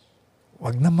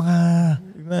 Wag na mga...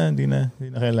 Hindi na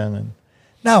kailangan.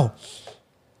 Now,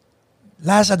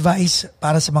 last advice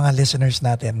para sa mga listeners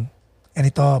natin. And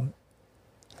ito,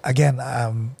 again,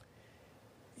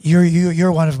 you're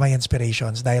one of my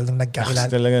inspirations dahil nung nagkakilala...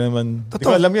 Talaga naman. Hindi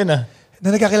ko alam yan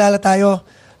Nung nagkakilala tayo,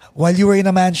 while you were in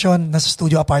a mansion, nasa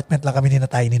studio apartment lang kami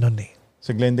ninatay ni nun eh.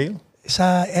 Sa Glendale?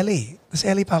 Sa LA.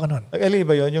 Nasa LA pa ako nun. LA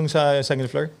ba yun? Yung sa second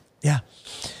floor? Yeah.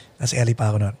 Nasa LA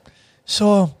pa ako nun.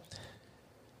 So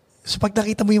pag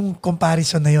nakita mo yung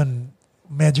comparison na yun,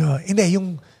 medyo, hindi,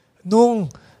 nung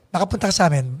nakapunta ka sa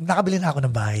amin, nakabili na ako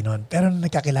ng bahay nun. Pero nung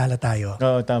nagkakilala tayo,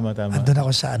 oo, tama. andun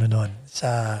ako sa nun,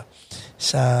 sa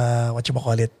what you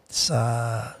call it,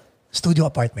 sa studio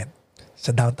apartment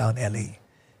sa downtown LA.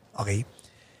 Okay?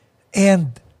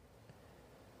 And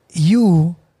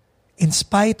you, in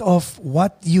spite of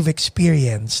what you've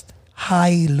experienced,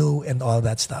 high, low, and all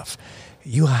that stuff,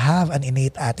 you have an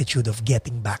innate attitude of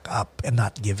getting back up and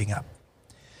not giving up.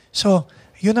 So,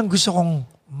 yun ang gusto kong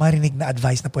marinig na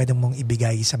advice na pwede mong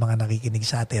ibigay sa mga nakikinig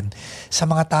sa atin. Sa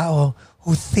mga tao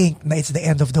who think na it's the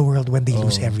end of the world when they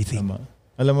lose everything. Tama.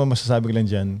 Alam mo, masasabi ko lang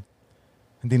dyan,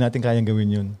 hindi natin kayang gawin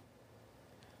yun.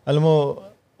 Alam mo,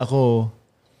 ako,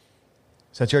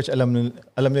 sa church, alam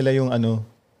nila yung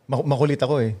makulit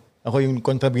ako eh. Ako yung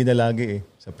kontrabida lagi eh.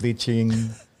 Sa preaching.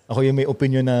 Ako yung may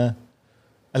opinion na,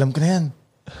 alam ko na yan.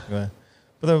 Diba?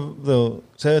 Pero bro,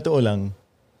 sa totoo lang,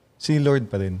 si Lord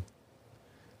pa rin.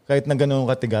 Kahit na gano'ng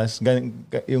katigas,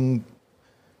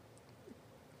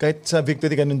 kahit sa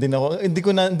victory ganun din ako,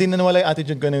 hindi na nawala yung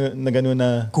attitude ko na gano'n na,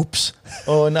 Coops.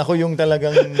 na ako yung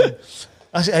talagang,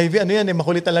 si Ivee, ano yan,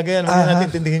 makulit talaga yan, huwag natin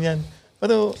intindihin yan.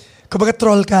 Pero, kumbaga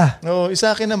troll ka. isa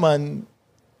akin naman,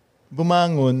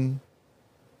 bumangon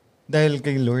dahil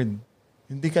kay Lord.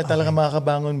 Hindi ka talaga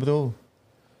makakabangon, bro.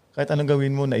 Kahit anong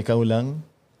gawin mo na ikaw lang,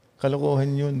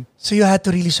 kalokohan yun. So you had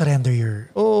to really surrender your...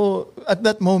 At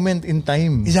that moment in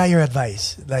time. Is that your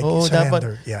advice? Like,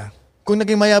 surrender? Dapat, yeah. Kung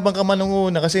naging mayabang ka man nung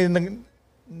una kasi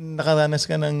nakaranas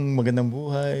ka ng magandang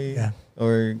buhay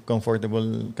or comfortable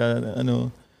ka,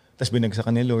 tapos binagsak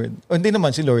ka ni Lord. O hindi naman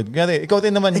si Lord. Kaya ikaw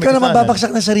din naman. Ikaw naman babagsak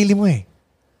ng sarili mo eh.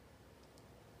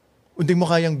 Hindi mo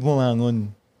kayang bumangon.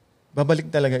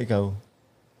 Babalik talaga ikaw.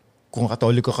 Kung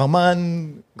Katoliko ka man,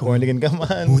 kung Anglican ka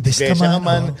man, Buddhist ka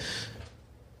man.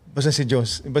 Basta si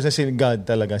Diyos, basta si God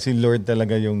talaga, si Lord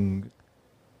talaga yung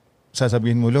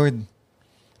sasabihin mo, Lord,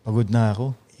 pagod na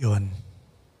ako. Yun.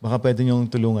 Baka pwede niyong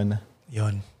tulungan na.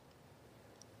 Yun.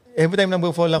 Every time na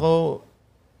fall ako,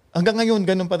 hanggang ngayon,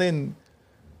 ganun pa rin.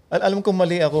 Alam kong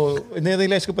mali ako.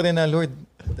 Nirealize ko pa rin na, Lord,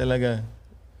 talaga.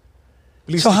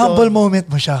 Please, so humble moment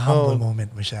mo siya. Humble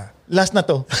moment mo siya. Last na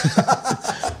to.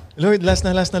 Lord, last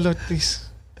na, Lord,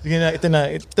 please. Sige na, ito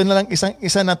na lang,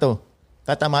 isa na to.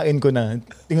 Tatamain ko na.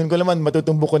 Tingin ko naman,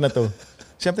 matutumbok ko na to.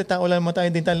 Siyempre, tao lang mo tayo.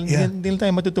 Hindi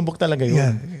tayo matutumbok talaga yun.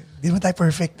 Yeah. Hindi mo tayo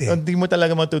perfect eh. Hindi mo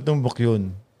talaga matutumbok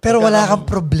yun. Pero wala kang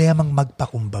problemang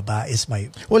magpakumbaba is my...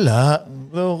 Wala.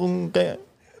 Kaya...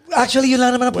 Actually, yun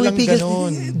lang naman ang pumipigil.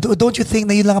 Don't you think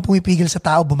na yun lang ang pumipigil sa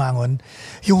tao bumangon?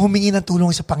 Yung humingi ng tulong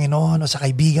sa Panginoon o sa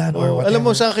kaibigan or whatever. Alam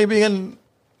mo, sa kaibigan,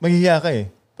 mahihiya ka eh.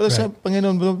 Pero sa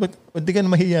Panginoon, bro, hindi ka na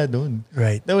mahihiya doon.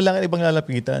 Right. Dahil wala kang ibang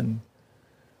lalapitan.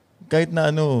 Kahit na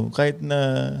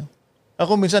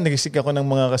ako minsan nagisik ako ng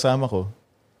mga kasama ko.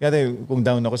 Kaya kung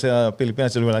down ako sa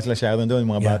Pilipinas, wala sila Sharon doon,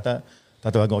 mga bata.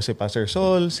 Tatawagan ko si Pastor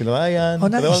Sol, si Ryan,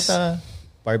 nice.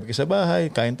 barbecue sa bahay,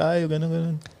 kain tayo,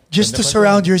 gano'n. Just to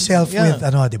surround yourself with,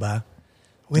 di ba?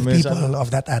 With people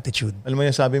of that attitude. Alam mo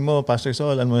yung sabi mo, Pastor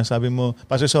Sol, alam mo yung sabi mo,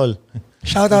 Pastor Sol.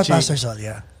 Shout out, Pastor Sol,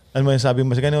 yeah. Alam mo yung sabi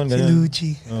mo sa gano'n, Si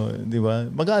Luigi. Di ba?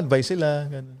 Mag-advise sila,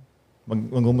 gano'n.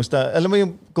 Mag-kumusta. Alam mo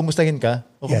yung kumustahin ka?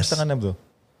 O kumusta ka na, bro?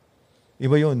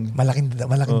 Iba yun. Malaking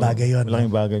bagay yun.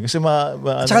 Malaking bagay. Kasi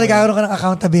at saka nagkakaroon ka ng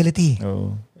accountability.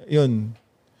 Oo. Yun.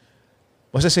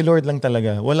 Basta si Lord lang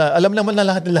talaga. Alam naman na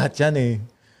lahat yan eh.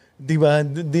 Di ba?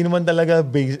 Di naman talaga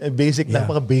basic,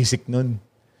 napaka-basic nun.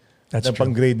 That's na true.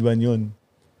 pang grade 1 yun.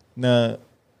 Na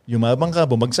yumabang ka,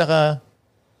 bumagsak ka,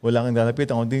 wala kang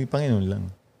lalapitan, kundi Panginoon lang.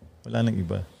 Wala nang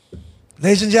iba.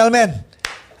 Ladies and gentlemen,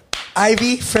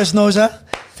 Ivee Fresnoza,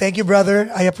 thank you,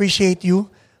 brother. I appreciate you.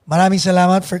 Maraming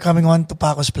salamat for coming on to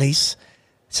Paco's Place.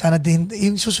 Sana din,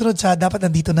 yung susunod dapat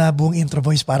nandito na buong intro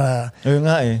voice para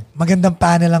magandang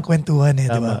panel ang kwentuhan eh,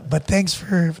 di ba? But thanks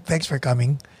for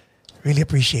coming. Really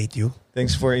appreciate you.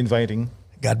 Thanks for inviting.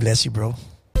 God bless you, bro.